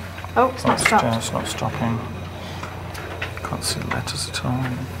can't see. Oh, it's not stopped. Yeah, it's not stopping. Can't see the letters at all.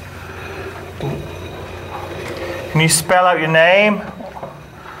 Can you spell out your name?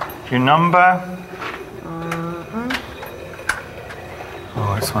 Your number?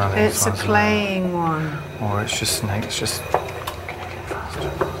 Oh, it's one of these. It's a playing one. Or it's just snake. It's just.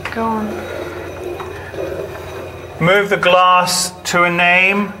 Go on. Move the glass to a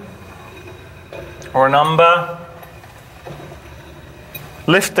name or a number.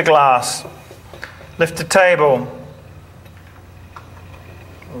 Lift the glass. Lift the table.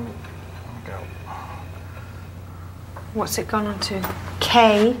 What's it gone on to?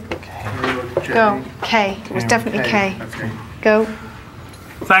 K. Go. K. It was definitely K. Go.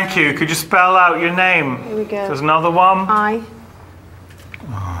 Thank you. Could you spell out your name? Here we go. There's another one. I.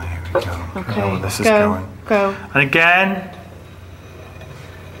 Oh, here we go. Okay. Oh, this is go. going. Go. And again.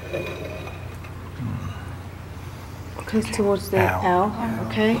 Close towards the L.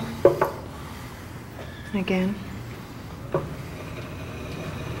 Okay. Again.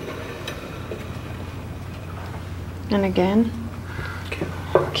 And again.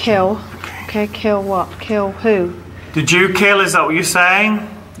 Kill. Okay, kill what? Kill who? Did you kill? Is that what you're saying?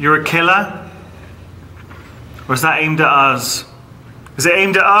 You're a killer? Or is that aimed at us? Is it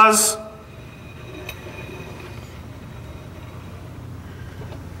aimed at us?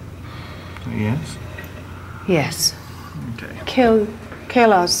 Yes. Yes. Okay.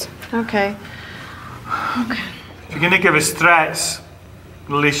 Kill us. Okay. Okay. If you're going to give us threats,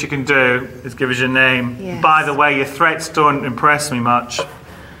 the least you can do is give us your name. Yes. By the way, your threats don't impress me much.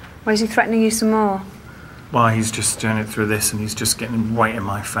 Why is he threatening you some more? Well, he's just doing it through this, and he's just getting right in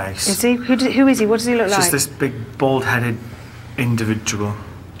my face. Is he? Who is he? What does he look It's like? just this big, bald-headed individual.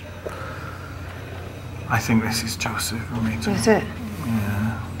 I think this is Joseph. Is it?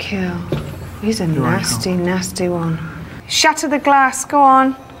 Yeah. Kill. He's a You're nasty, nasty one. Shatter the glass. Go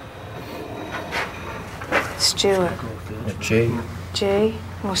on. Stuart. G. G.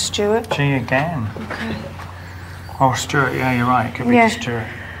 Or Stuart. G again. Okay. Oh, Stuart. Yeah, you're right. It could be Yeah. Stuart.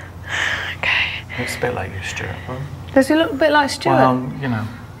 Okay. It's a bit like you, Stuart. Does he look a bit like Stuart? Well, you know.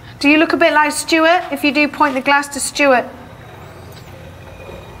 Do you look a bit like Stuart? If you do, point the glass to Stuart.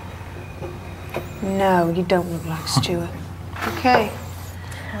 No, you don't look like Stuart. Okay.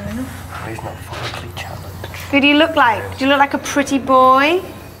 He's not physically challenged. Who do you look like? Do you look like a pretty boy?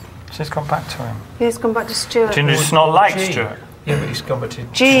 She's gone back to him. He's gone back to Stuart. Do you just not like Stuart? Yeah, but he's gone back to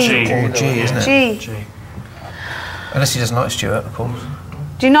G. Or G, isn't it? G. G. Unless he doesn't like Stuart, of course.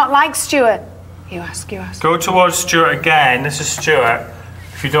 Do you not like Stuart? You ask. Go towards Stuart again. This is Stuart.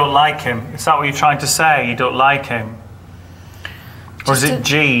 If you don't like him, is that what you're trying to say? You don't like him? Or is it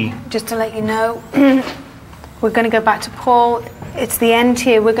G? Just to let you know, we're going to go back to Paul. It's the end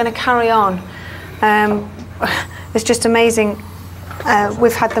here. We're going to carry on. It's just amazing.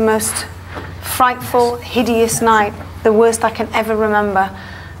 We've had the most frightful, hideous night, the worst I can ever remember.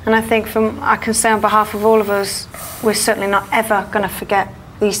 And I think I can say on behalf of all of us, we're certainly not ever going to forget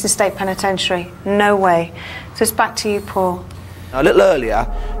the Eastern State Penitentiary. No way. So it's back to you, Paul. A little earlier,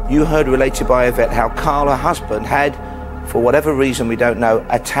 you heard related by Yvette how Carl, her husband, had, for whatever reason we don't know,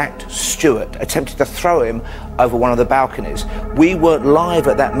 attacked Stuart, attempted to throw him over one of the balconies. We weren't live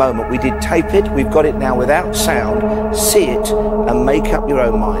at that moment. We did tape it. We've got it now without sound. See it and make up your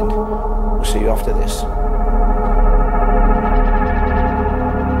own mind. We'll see you after this.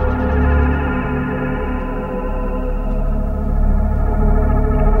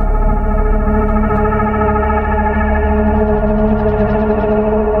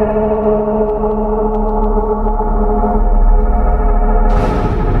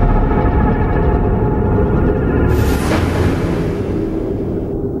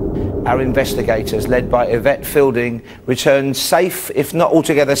 Our investigators, led by Yvette Fielding, returned safe, if not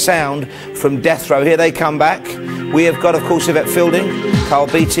altogether sound, from death row. Here they come back. We have got, of course, Yvette Fielding, Carl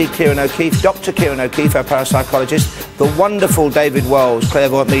Beattie, Kieran O'Keefe, Dr. Kieran O'Keefe, our parapsychologist, the wonderful David Wells,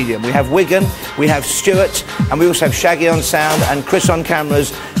 clairvoyant medium. We have Wigan, we have Stuart, and we also have Shaggy on sound and Chris on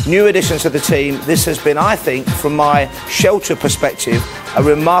cameras. New additions to the team. This has been, I think, from my shelter perspective, a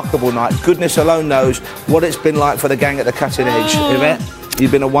remarkable night. Goodness alone knows what it's been like for the gang at the cutting edge. Yvette,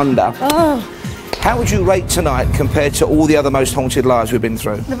 you've been a wonder. How would you rate tonight compared to all the other most haunted lives we've been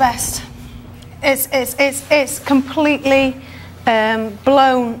through? The best. It's completely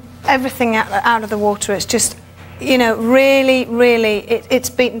blown everything out of the water. It's just, you know, really, it's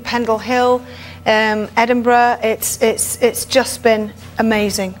beaten Pendle Hill, Edinburgh. It's just been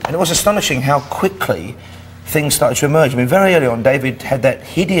amazing. And it was astonishing how quickly things started to emerge. I mean, very early on, David had that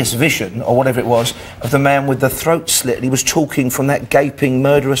hideous vision, or whatever it was, of the man with the throat slit, and he was talking from that gaping,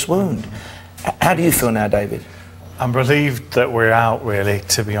 murderous wound. How do you feel now, David? I'm relieved that we're out, really,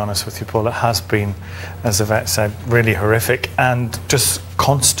 to be honest with you, Paul. It has been, as Yvette said, really horrific and just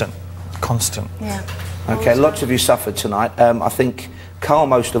constant. Yeah. Okay, lots of you suffered tonight. I think, Carl,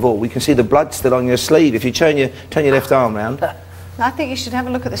 most of all, we can see the blood still on your sleeve. If you turn your left arm round. I think you should have a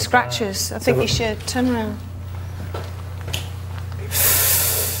look at the scratches. I think you should turn around.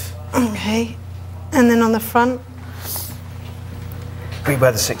 Okay, and then on the front.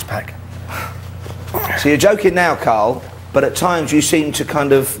 Beware the six-pack. So you're joking now, Carl, but at times you seem to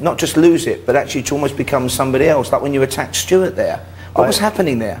kind of not just lose it, but actually to almost become somebody else, like when you attacked Stuart there. What was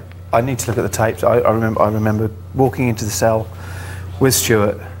happening there? I need to look at the tapes. I remember walking into the cell with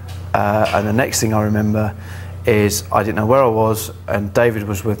Stuart, and the next thing I remember is I didn't know where I was, and David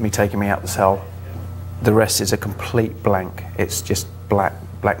was with me taking me out the cell. The rest is a complete blank. It's just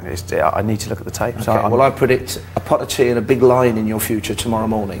blackness. I need to look at the tapes. Okay, well, I predict a pot of tea and a big lion in your future tomorrow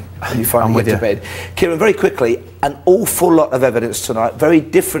morning when you finally get to bed. Kieran, very quickly, an awful lot of evidence tonight, very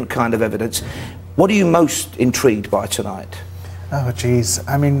different kind of evidence. What are you most intrigued by tonight? Oh, geez.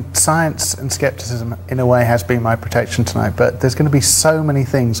 I mean, science and skepticism, in a way, has been my protection tonight, but there's going to be so many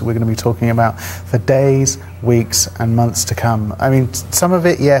things we're going to be talking about for days, weeks, and months to come. I mean, some of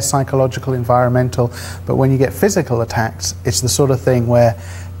it, yes, psychological, environmental, but when you get physical attacks, it's the sort of thing where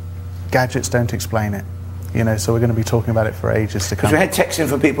gadgets don't explain it. You know, so we're going to be talking about it for ages to come. Because we had texting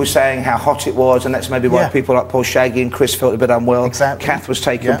from people saying how hot it was, and that's maybe why people like Paul Shaggy and Chris felt a bit unwell. Exactly. Kath was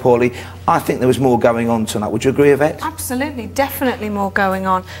taken poorly. I think there was more going on tonight. Would you agree, Yvette? Absolutely, definitely more going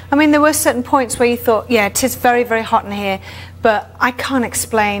on. I mean, there were certain points where you thought, yeah, it is very, very hot in here, but I can't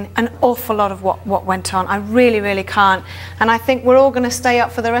explain an awful lot of what went on. I really can't. And I think we're all going to stay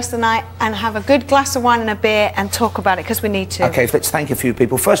up for the rest of the night and have a good glass of wine and a beer and talk about it, because we need to. Okay, let's thank a few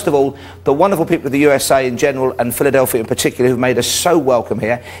people. First of all, the wonderful people of the USA in general and Philadelphia in particular who've made us so welcome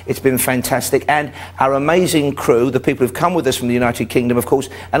here. It's been fantastic. And our amazing crew, the people who've come with us from the United Kingdom, of course,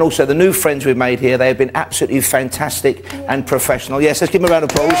 and also the new friends we've made here. They have been absolutely fantastic and professional. Yes, let's give them a round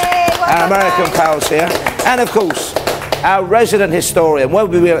of applause. Our American pals here. And of course, our resident historian. Well,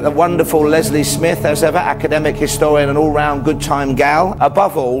 we have the wonderful Leslie Smith, as ever, academic historian and all-round good time gal.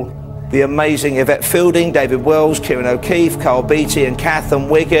 Above all, the amazing Yvette Fielding, David Wells, Kieran O'Keefe, Carl Beattie and Kath and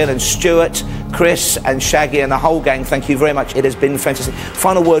Wigan and Stuart, Chris and Shaggy and the whole gang. Thank you very much. It has been fantastic.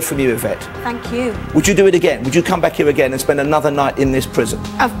 Final word from you, Yvette. Thank you. Would you do it again? Would you come back here again and spend another night in this prison?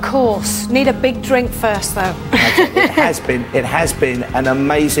 Of course. Need a big drink first, though. It has been an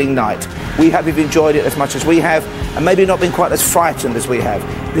amazing night. We hope you've enjoyed it as much as we have, and maybe not been quite as frightened as we have.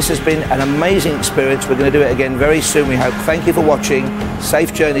 This has been an amazing experience. We're going to do it again very soon, we hope. Thank you for watching.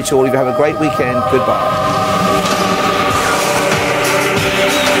 Safe journey to all of you. Have a great weekend. Goodbye.